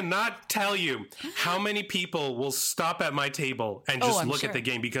 I cannot tell you how many people will stop at my table and just look at the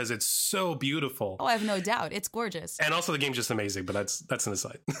game because it's so beautiful. Oh, I have no doubt. It's gorgeous. And also the game's just amazing, but that's an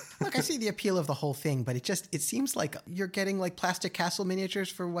aside. Look, I see the appeal of the whole thing, but it seems like you're getting like plastic castle miniatures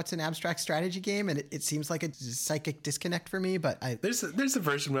for what's an abstract strategy game, and it seems like a psychic disconnect for me, but There's a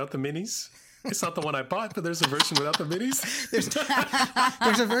version without the minis. It's not the one I bought, but there's a version without the minis.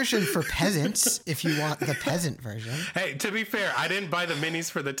 There's a version for peasants if you want the peasant version. Hey, to be fair, I didn't buy the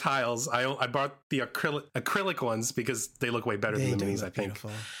minis for the tiles. I bought the acrylic ones because they look way better than the minis, I think. Beautiful.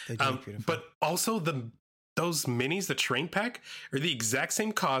 They do look beautiful. But also those minis, the train pack, are the exact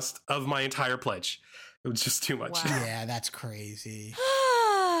same cost of my entire pledge. It was just too much. Wow. Yeah, that's crazy.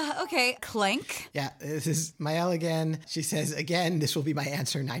 Okay, Clank. Yeah, this is Mael again. She says, again, this will be my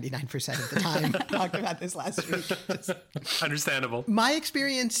answer 99% of the time. Talked about this last week. Understandable. My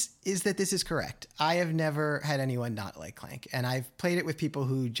experience is that this is correct. I have never had anyone not like Clank. And I've played it with people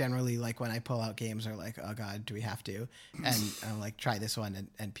who generally, like when I pull out games, are like, oh God, do we have to? And I'm like, try this one.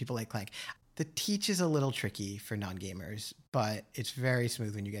 And people like Clank. The teach is a little tricky for non-gamers, but it's very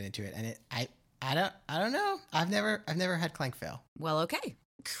smooth when you get into it. And I don't know. I've never had Clank fail. Well, okay.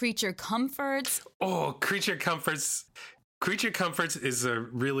 Creature Comforts. Oh, Creature Comforts. Creature Comforts is a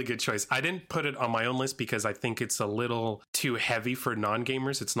really good choice. I didn't put it on my own list because I think it's a little too heavy for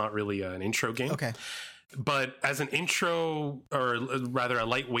non-gamers. It's not really an intro game. Okay. But as an intro, or rather a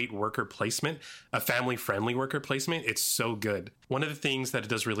lightweight worker placement, a family-friendly worker placement, it's so good. One of the things that it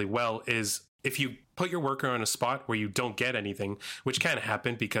does really well is if you put your worker on a spot where you don't get anything, which can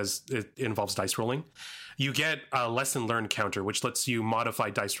happen because it involves dice rolling, you get a lesson learned counter, which lets you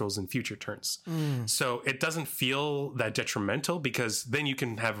modify dice rolls in future turns. So it doesn't feel that detrimental because then you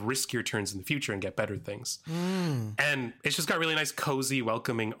can have riskier turns in the future and get better things. And it's just got really nice, cozy,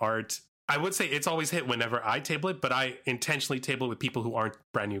 welcoming art. I would say it's always hit whenever I table it, but I intentionally table it with people who aren't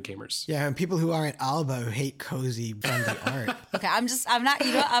brand new gamers. Yeah, and people who aren't Alba who hate cozy, friendly art. Okay, I'm not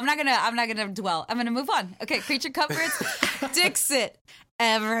gonna dwell. I'm gonna move on. Okay, Creature Comforts, Dixit,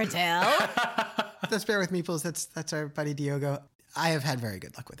 Everdell. Let's bear with Meeples. That's our buddy Diogo. I have had very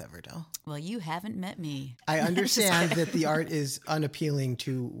good luck with Everdell. Well, you haven't met me. I understand that the art is unappealing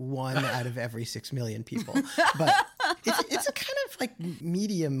to 1 out of every 6 million people, but it's a kind of like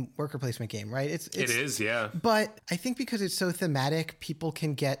medium worker placement game, right? It is, yeah. But I think because it's so thematic, people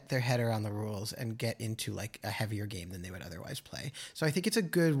can get their head around the rules and get into like a heavier game than they would otherwise play. So I think it's a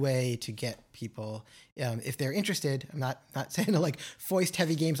good way to get people, if they're interested. I'm not saying to like foist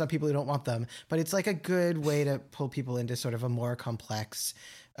heavy games on people who don't want them, but it's like a good way to pull people into sort of a more complex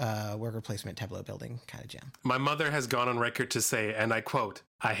worker placement tableau building kind of jam. My mother has gone on record to say, and I quote,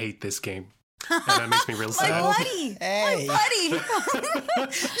 "I hate this game." And that makes me real sad. My buddy! Hey. My buddy!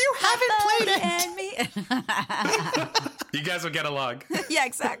 You haven't played it! You guys will get along. Yeah,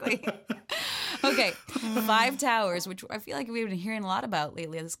 exactly. Okay, Five Towers, which I feel like we've been hearing a lot about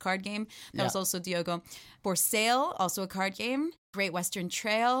lately. This card game that was also Diogo. For Sale, also a card game. Great Western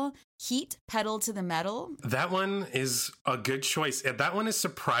Trail. Heat, Pedal to the Metal. That one is a good choice. That one is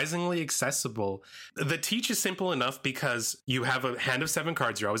surprisingly accessible. The teach is simple enough because you have a hand of 7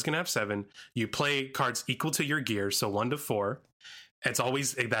 cards. You're always going to have 7. You play cards equal to your gear, so 1 to 4. It's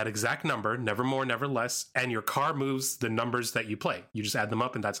always that exact number, never more, never less. And your car moves the numbers that you play. You just add them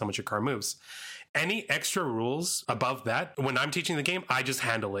up and that's how much your car moves. Any extra rules above that, when I'm teaching the game, I just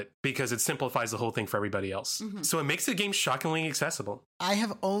handle it because it simplifies the whole thing for everybody else. Mm-hmm. So it makes the game shockingly accessible. I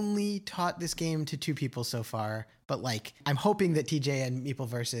have only taught this game to 2 people so far, but I'm hoping that TJ and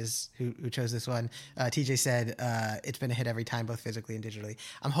Meepleverses, who chose this one, TJ said it's been a hit every time, both physically and digitally.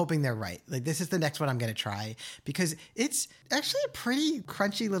 I'm hoping they're right. This is the next one I'm going to try because it's actually a pretty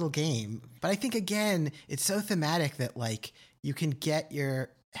crunchy little game. But I think, again, it's so thematic that you can get your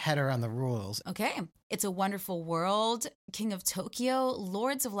head around the rules. Okay. It's a Wonderful World, King of Tokyo,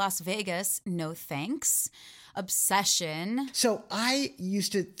 Lords of Las Vegas, No Thanks, Obsession. So I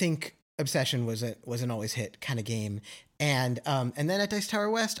used to think Obsession was an always hit kind of game. And then at Dice Tower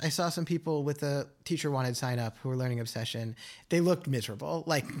West, I saw some people with a teacher wanted sign up who were learning Obsession. They looked miserable,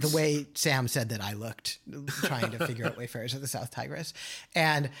 like the way Sam said that I looked trying to figure out Wayfarers of the South Tigris.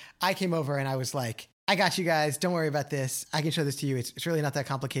 And I came over and I was like, I got you guys. Don't worry about this. I can show this to you. It's really not that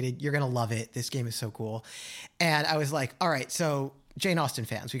complicated. You're going to love it. This game is so cool. And I was like, all right, so Jane Austen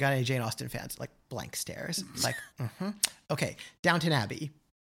fans. We got any Jane Austen fans? Blank stares. Okay, Downton Abbey.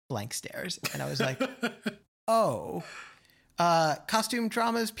 Blank stares. And I was like, oh, costume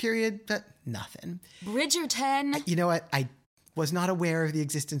dramas, period. Nothing. Bridgerton. You know what? I was not aware of the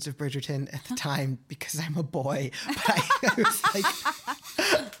existence of Bridgerton at the time because I'm a boy. But I was like...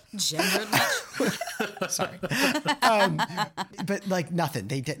 Gendered much? Sorry. But nothing.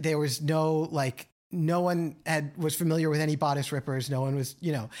 There was no no one was familiar with any bodice rippers. No one was,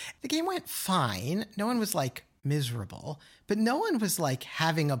 the game went fine. No one was miserable, but no one was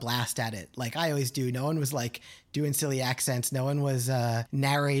having a blast at it like I always do. No one was doing silly accents. No one was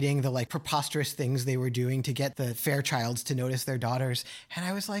narrating the preposterous things they were doing to get the Fairchilds to notice their daughters. And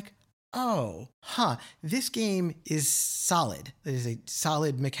I was like, oh, this game is solid. It is a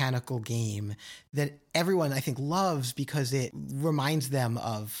solid mechanical game that everyone, I think, loves because it reminds them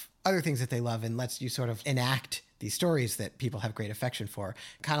of other things that they love and lets you sort of enact these stories that people have great affection for.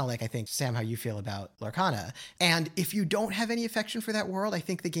 Kind of like, I think, Sam, how you feel about Lorcana. And if you don't have any affection for that world, I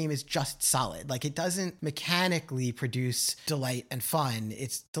think the game is just solid. It doesn't mechanically produce delight and fun.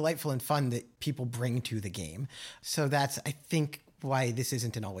 It's delightful and fun that people bring to the game. So that's, I think, why this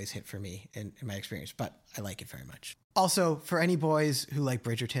isn't an always hit for me in my experience, but I like it very much. Also, for any boys who like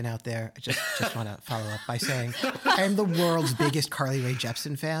Bridgerton out there, I just want to follow up by saying I am the world's biggest Carly Rae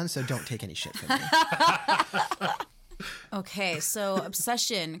Jepsen fan, so don't take any shit from me. Okay, so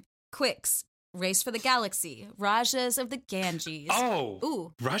Obsession, Quicks, Race for the Galaxy, Rajas of the Ganges. Oh,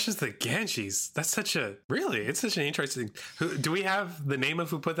 ooh. Rajas of the Ganges. That's it's such an interesting. Do we have the name of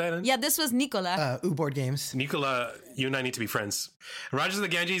who put that in? Yeah, this was Nicola. Board Games. Nicola, you and I need to be friends. Rajas of the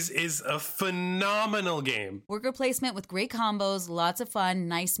Ganges is a phenomenal game. Worker placement with great combos, lots of fun,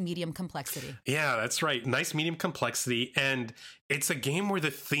 nice medium complexity. Yeah, that's right. Nice medium complexity. And it's a game where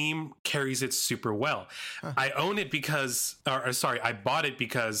the theme carries it super well. Huh. I own it I bought it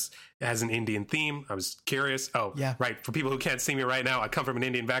because it has an Indian theme. I was curious. Oh, yeah. Right. For people who can't see me right now, I come from an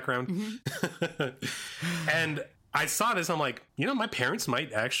Indian background. Mm-hmm. And I saw this. I'm like, my parents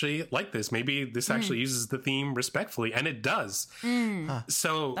might actually like this. Maybe this actually uses the theme respectfully. And it does.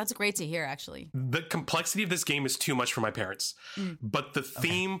 So that's great to hear, actually. The complexity of this game is too much for my parents. But the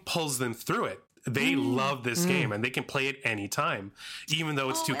theme pulls them through it. They love this game and they can play it anytime, even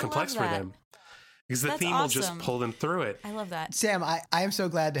though it's too complex for them. Because the theme will just pull them through it. I love that. Sam, I am so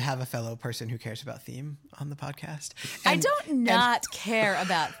glad to have a fellow person who cares about theme on the podcast. I don't care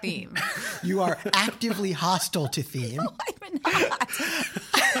about theme. You are actively hostile to theme. No, I'm not.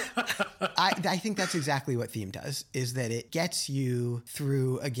 I think that's exactly what theme does, is that it gets you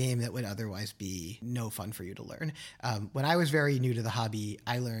through a game that would otherwise be no fun for you to learn. When I was very new to the hobby,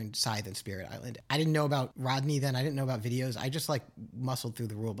 I learned Scythe and Spirit Island. I didn't know about Rodney then. I didn't know about videos. I just muscled through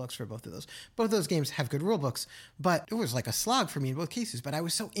the rule books for both of those. Both of those games have good rule books, but it was a slog for me in both cases. But I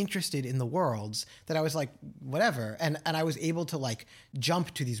was so interested in the worlds that I was like, whatever. And I was able to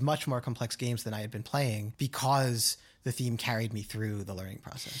jump to these much more complex games than I had been playing because the theme carried me through the learning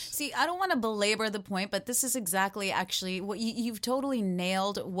process. See, I don't want to belabor the point, but this is exactly actually what you've totally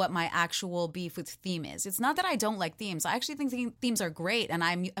nailed what my actual beef with theme is. It's not that I don't like themes. I actually think themes are great.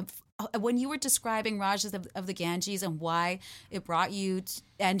 And when you were describing Rajas of the Ganges and why it brought you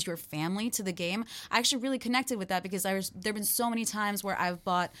and your family to the game, I actually really connected with that because there have been so many times where I've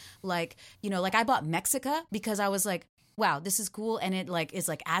bought like I bought Mexica because I was like, wow, this is cool. And it like is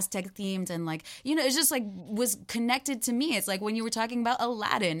like Aztec themed and like, it's just like was connected to me. It's like when you were talking about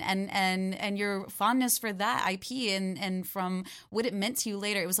Aladdin and your fondness for that IP and from what it meant to you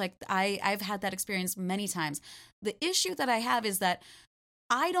later. It was like, I've had that experience many times. The issue that I have is that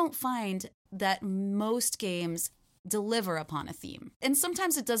I don't find that most games deliver upon a theme. And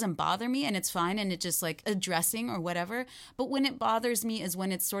sometimes it doesn't bother me and it's fine and it's just like addressing or whatever. But when it bothers me is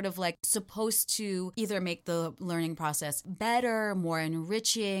when it's sort of like supposed to either make the learning process better, more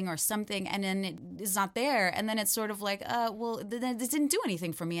enriching or something, and then it is not there. And then it's sort of like, well, then it didn't do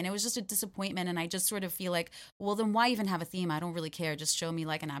anything for me. And it was just a disappointment. And I just sort of feel like, well, then why even have a theme? I don't really care. Just show me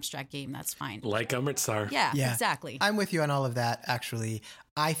like an abstract game. That's fine. Like Amritsar. Yeah, exactly. I'm with you on all of that, actually.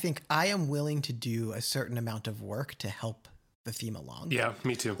 I think I am willing to do a certain amount of work to help the theme along. Yeah,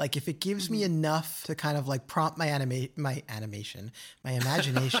 me too. Like if it gives me enough to kind of like prompt my imagination,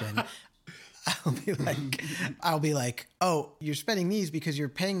 I'll be like, oh, you're spending these because you're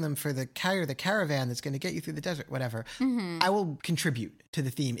paying them for the caravan that's going to get you through the desert, whatever. I will contribute to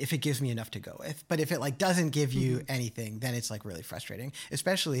the theme if it gives me enough to go with. But if it like doesn't give you anything, then it's like really frustrating,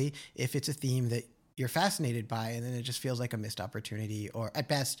 especially if it's a theme that you're fascinated by, and then it just feels like a missed opportunity, or at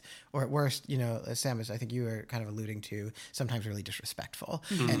best, or at worst, as Sam, as I think you were kind of alluding to, sometimes really disrespectful.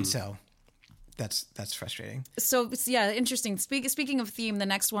 And so that's frustrating. So yeah, interesting. Speaking of theme, the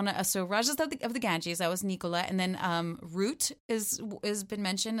next one, so Rajas of the Ganges, that was Nicola, and then Root is been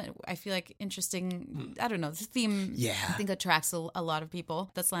mentioned. I feel like interesting. I don't know, the theme. Yeah, I think attracts a lot of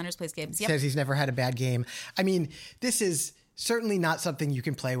people. That's Landers Plays Games. Yep. Says he's never had a bad game. I mean, this is certainly not something you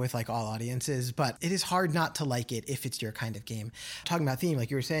can play with like all audiences, but it is hard not to like it if it's your kind of game. Talking about theme, like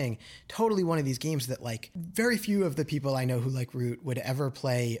you were saying, totally one of these games that like very few of the people I know who like Root would ever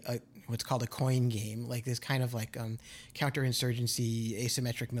play what's called a coin game, like this kind of like counterinsurgency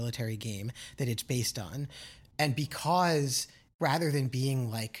asymmetric military game that it's based on. And because rather than being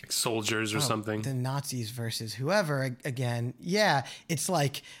like soldiers or something, the Nazis versus whoever, again, it's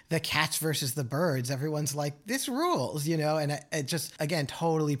like the cats versus the birds. Everyone's like, this rules, and it just, again,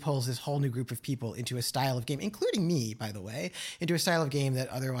 totally pulls this whole new group of people into a style of game, including me, by the way, into a style of game that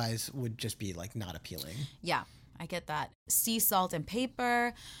otherwise would just be like not appealing. Yeah, I get that. Sea Salt and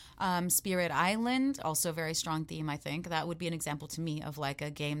Paper, Spirit Island, also a very strong theme, I think. That would be an example to me of like a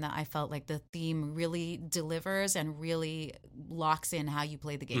game that I felt like the theme really delivers and really locks in how you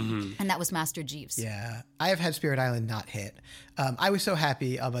play the game. And that was Master Jeeves. Yeah, I have had Spirit Island not hit. I was so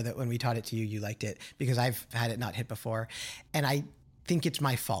happy, Alba, that when we taught it to you, you liked it, because I've had it not hit before. And I think it's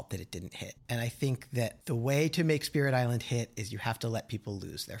my fault that it didn't hit. And I think that the way to make Spirit Island hit is you have to let people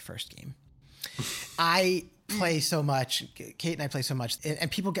lose their first game. I play so much, Kate and I play so much,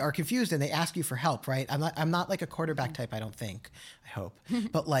 and people are confused and they ask you for help, right? I'm not like a quarterback type, I don't think, I hope.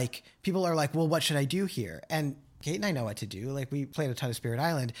 But like people are like, well, what should I do here? And Kate and I know what to do. Like we played a ton of Spirit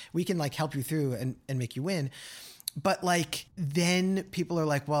Island. We can like help you through and make you win. But like then people are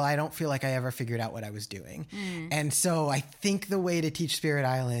like, well, I don't feel like I ever figured out what I was doing. And so I think the way to teach Spirit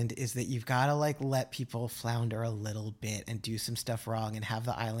Island is that you've got to like let people flounder a little bit and do some stuff wrong and have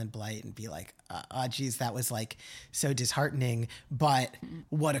the island blight and be like, geez, that was like so disheartening, but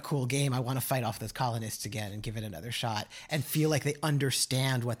what a cool game. I want to fight off those colonists again and give it another shot and feel like they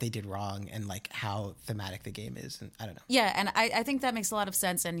understand what they did wrong and like how thematic the game is. And I don't know. Yeah, and I think that makes a lot of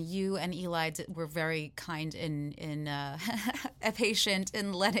sense. And you and Eli were very kind in patient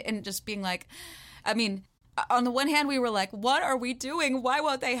and just being like, I mean, on the one hand, we were like, what are we doing? Why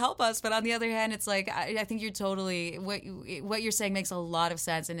won't they help us? But on the other hand, it's like, I think you're totally, what you're saying makes a lot of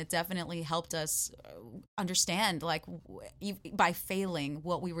sense. And it definitely helped us understand, like, by failing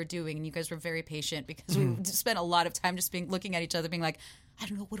what we were doing. And you guys were very patient because we spent a lot of time just looking at each other, being like, I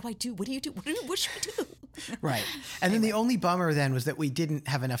don't know, what do I do? What do you do? What should we do? Right. And then the only bummer then was that we didn't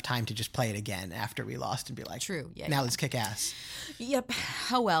have enough time to just play it again after we lost and be like, true. Yeah. Now let's kick ass. Yep.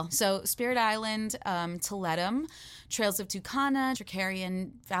 Oh, well. So Spirit Island, Toletum, Trails of Tucana,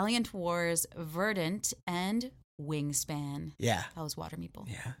 Tricarian, Valiant Wars, Verdant, and Wingspan. Yeah. That was Water Meeple.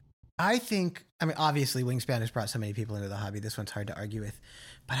 Yeah. I think I mean, obviously Wingspan has brought so many people into the hobby. This one's hard to argue with.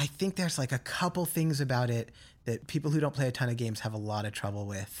 But I think there's like a couple things about it that people who don't play a ton of games have a lot of trouble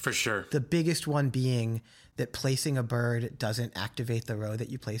with. For sure. The biggest one being that placing a bird doesn't activate the row that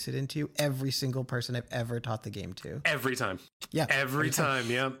you place it into. Every single person I've ever taught the game to. Every time. Yeah. Every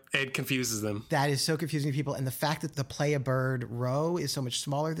time. Yeah. It confuses them. That is so confusing to people. And the fact that the play a bird row is so much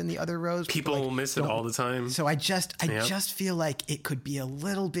smaller than the other rows. People will miss it all the time. So I just feel like it could be a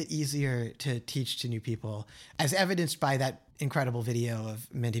little bit easier to teach to new people, as evidenced by that incredible video of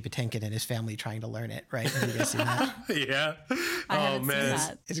Mindy Patinkin and his family trying to learn it, right? Have you guys seen that? Yeah. I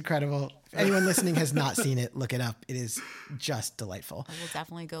man. It's incredible. If anyone listening has not seen it, look it up. It is just delightful. I will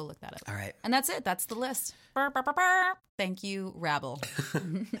definitely go look that up. All right. And that's it. That's the list. Burr, burr, burr, burr. Thank you, Rabble.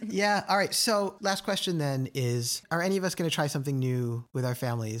 Yeah. All right. So last question then is, are any of us going to try something new with our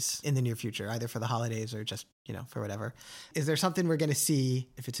families in the near future, either for the holidays or just, for whatever? Is there something we're going to see,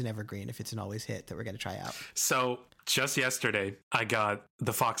 if it's an evergreen, if it's an always hit, that we're going to try out? So just yesterday, I got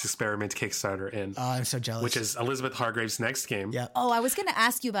the Fox Experiment Kickstarter in. Oh, I'm so jealous. Which is Elizabeth Hargrave's next game. Yeah. Oh, I was going to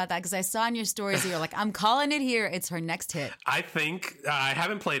ask you about that because I saw in your stories that you're like, I'm calling it here. It's her next hit. I think, I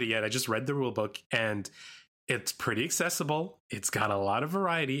haven't played it yet. I just read the rule book and it's pretty accessible. It's got a lot of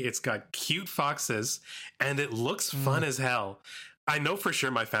variety. It's got cute foxes and it looks fun as hell. I know for sure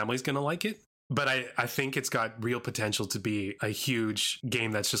my family's going to like it. But I think it's got real potential to be a huge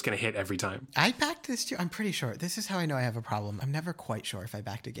game that's just going to hit every time. I backed this too. I'm pretty sure. This is how I know I have a problem. I'm never quite sure if I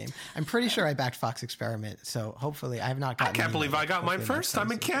backed a game. I'm pretty sure I backed Fox Experiment. So hopefully I have not gotten I can't believe I got mine first.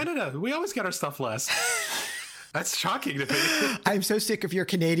 I'm in Canada. We always get our stuff last. That's shocking to me. I'm so sick of your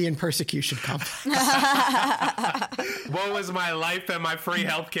Canadian persecution complex. Woe is my life and my free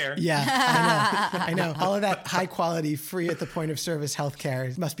healthcare. Yeah, I know. All of that high quality, free at the point of service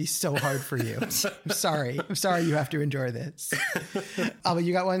healthcare must be so hard for you. I'm sorry you have to endure this. Alba,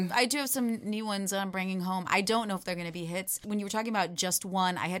 you got one? I do have some new ones that I'm bringing home. I don't know if they're going to be hits. When you were talking about just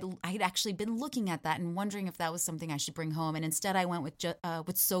one, I had actually been looking at that and wondering if that was something I should bring home. And instead I went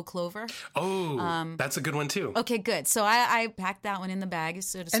with So Clover. Oh, that's a good one too. Okay, good. So I packed that one in the bag,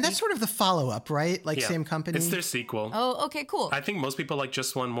 so to speak. And that's sort of the follow-up, right? Like same company? It's their sequel. Oh, okay, cool. I think most people like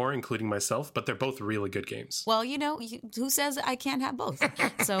Just One More, including myself, but they're both really good games. Well, who says I can't have both?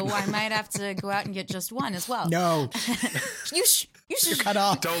 So I might have to go out and get just one as well. No. You should. Cut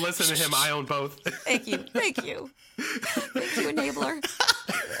off. Don't listen to him. I own both. Thank you. Thank you, enabler.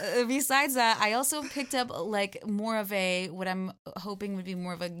 Besides that, I also picked up like more of what I'm hoping would be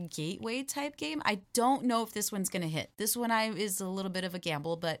more of a gateway type game. I don't know if this one's going to hit. This one is a little bit of a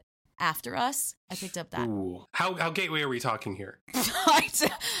gamble, but After Us, I picked up that. Ooh. How gateway are we talking here? Put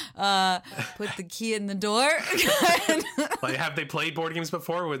the key in the door. Like, have they played board games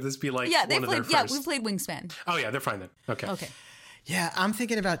before? Or would this be like one of their first? Yeah, we played Wingspan. Oh yeah, they're fine then. Okay. Yeah, I'm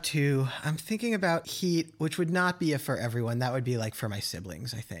thinking about two. I'm thinking about Heat, which would not be for everyone. That would be like for my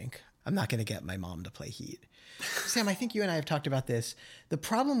siblings, I think. I'm not going to get my mom to play Heat. Sam, I think you and I have talked about this. The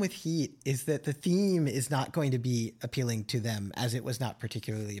problem with Heat is that the theme is not going to be appealing to them, as it was not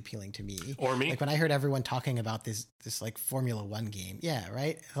particularly appealing to me. Or me. Like when I heard everyone talking about this like Formula One game. Yeah,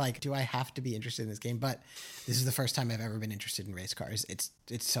 right? Like, do I have to be interested in this game? But this is the first time I've ever been interested in race cars. It's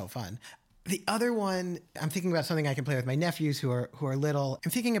so fun. The other one, I'm thinking about something I can play with my nephews who are little.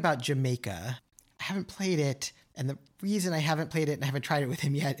 I'm thinking about Jamaica. I haven't played it. And the reason I haven't played it and I haven't tried it with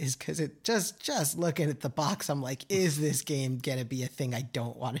him yet is because it just looking at the box, I'm like, is this game going to be a thing I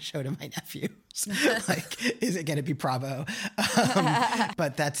don't want to show to my nephews? Like, is it going to be Bravo?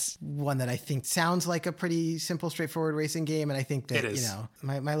 But that's one that I think sounds like a pretty simple, straightforward racing game. And I think that,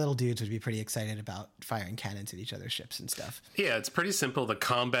 my little dudes would be pretty excited about firing cannons at each other's ships and stuff. Yeah, it's pretty simple. The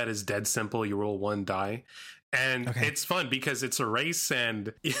combat is dead simple. You roll one die. And it's fun because it's a race,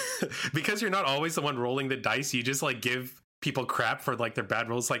 and because you're not always the one rolling the dice, you just like give people crap for like their bad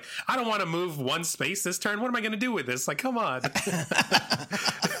rolls. Like, I don't want to move one space this turn. What am I going to do with this? Like, come on.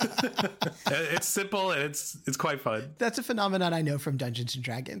 It's simple and it's quite fun. That's a phenomenon I know from Dungeons and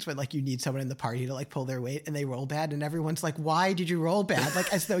Dragons, when like you need someone in the party to like pull their weight and they roll bad, and everyone's like, why did you roll bad?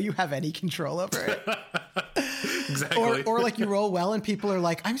 Like, as though you have any control over it. Exactly. Or like you roll well and people are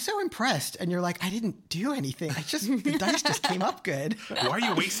like, I'm so impressed. And you're like, I didn't do anything. The dice just came up good. Why are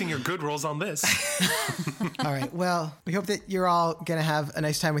you wasting your good rolls on this? All right. Well, we hope that you're all going to have a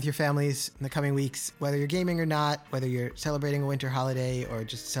nice time with your families in the coming weeks, whether you're gaming or not, whether you're celebrating a winter holiday or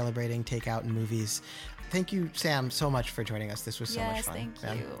just celebrating takeout and movies. thank you, Sam, so much for joining us. This was so much fun.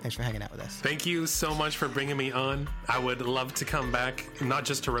 Thank you. Thanks for hanging out with us. Thank you so much for bringing me on. I would love to come back, not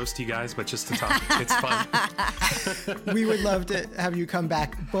just to roast you guys, but just to talk. It's fun. We would love to have you come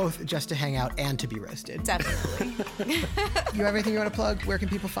back, both just to hang out and to be roasted. Definitely. You have anything you want to plug? Where can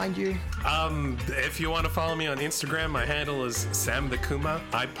people find you? If you want to follow me on Instagram, my handle is Sam the Kuma.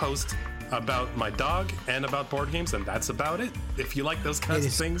 I post about my dog and about board games, and that's about it. If you like those kinds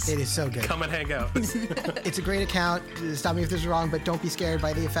of things, it is so good. Come and hang out. It's a great account. Stop me if this is wrong, but don't be scared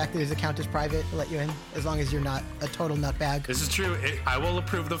by the fact that his account is private. We'll let you in as long as you're not a total nutbag. This is true. I will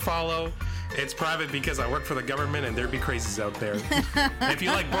approve the follow. It's private because I work for the government and there'd be crazies out there. If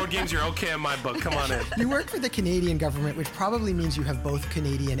you like board games, you're okay in my book. Come on in. You work for the Canadian government, which probably means you have both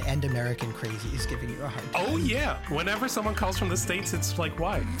Canadian and American crazies giving you a hard time. Oh, yeah. Whenever someone calls from the States, it's like,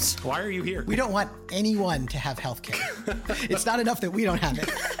 why? Why are you here? We don't want anyone to have health care. It's not enough that we don't have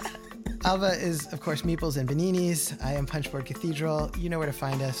it. Alva is, of course, Meeples and Baninis. I am Punchboard Cathedral. You know where to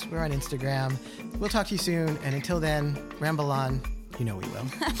find us. We're on Instagram. We'll talk to you soon. And until then, ramble on. You know we will.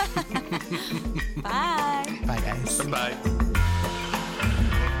 Bye. Bye, guys. Bye.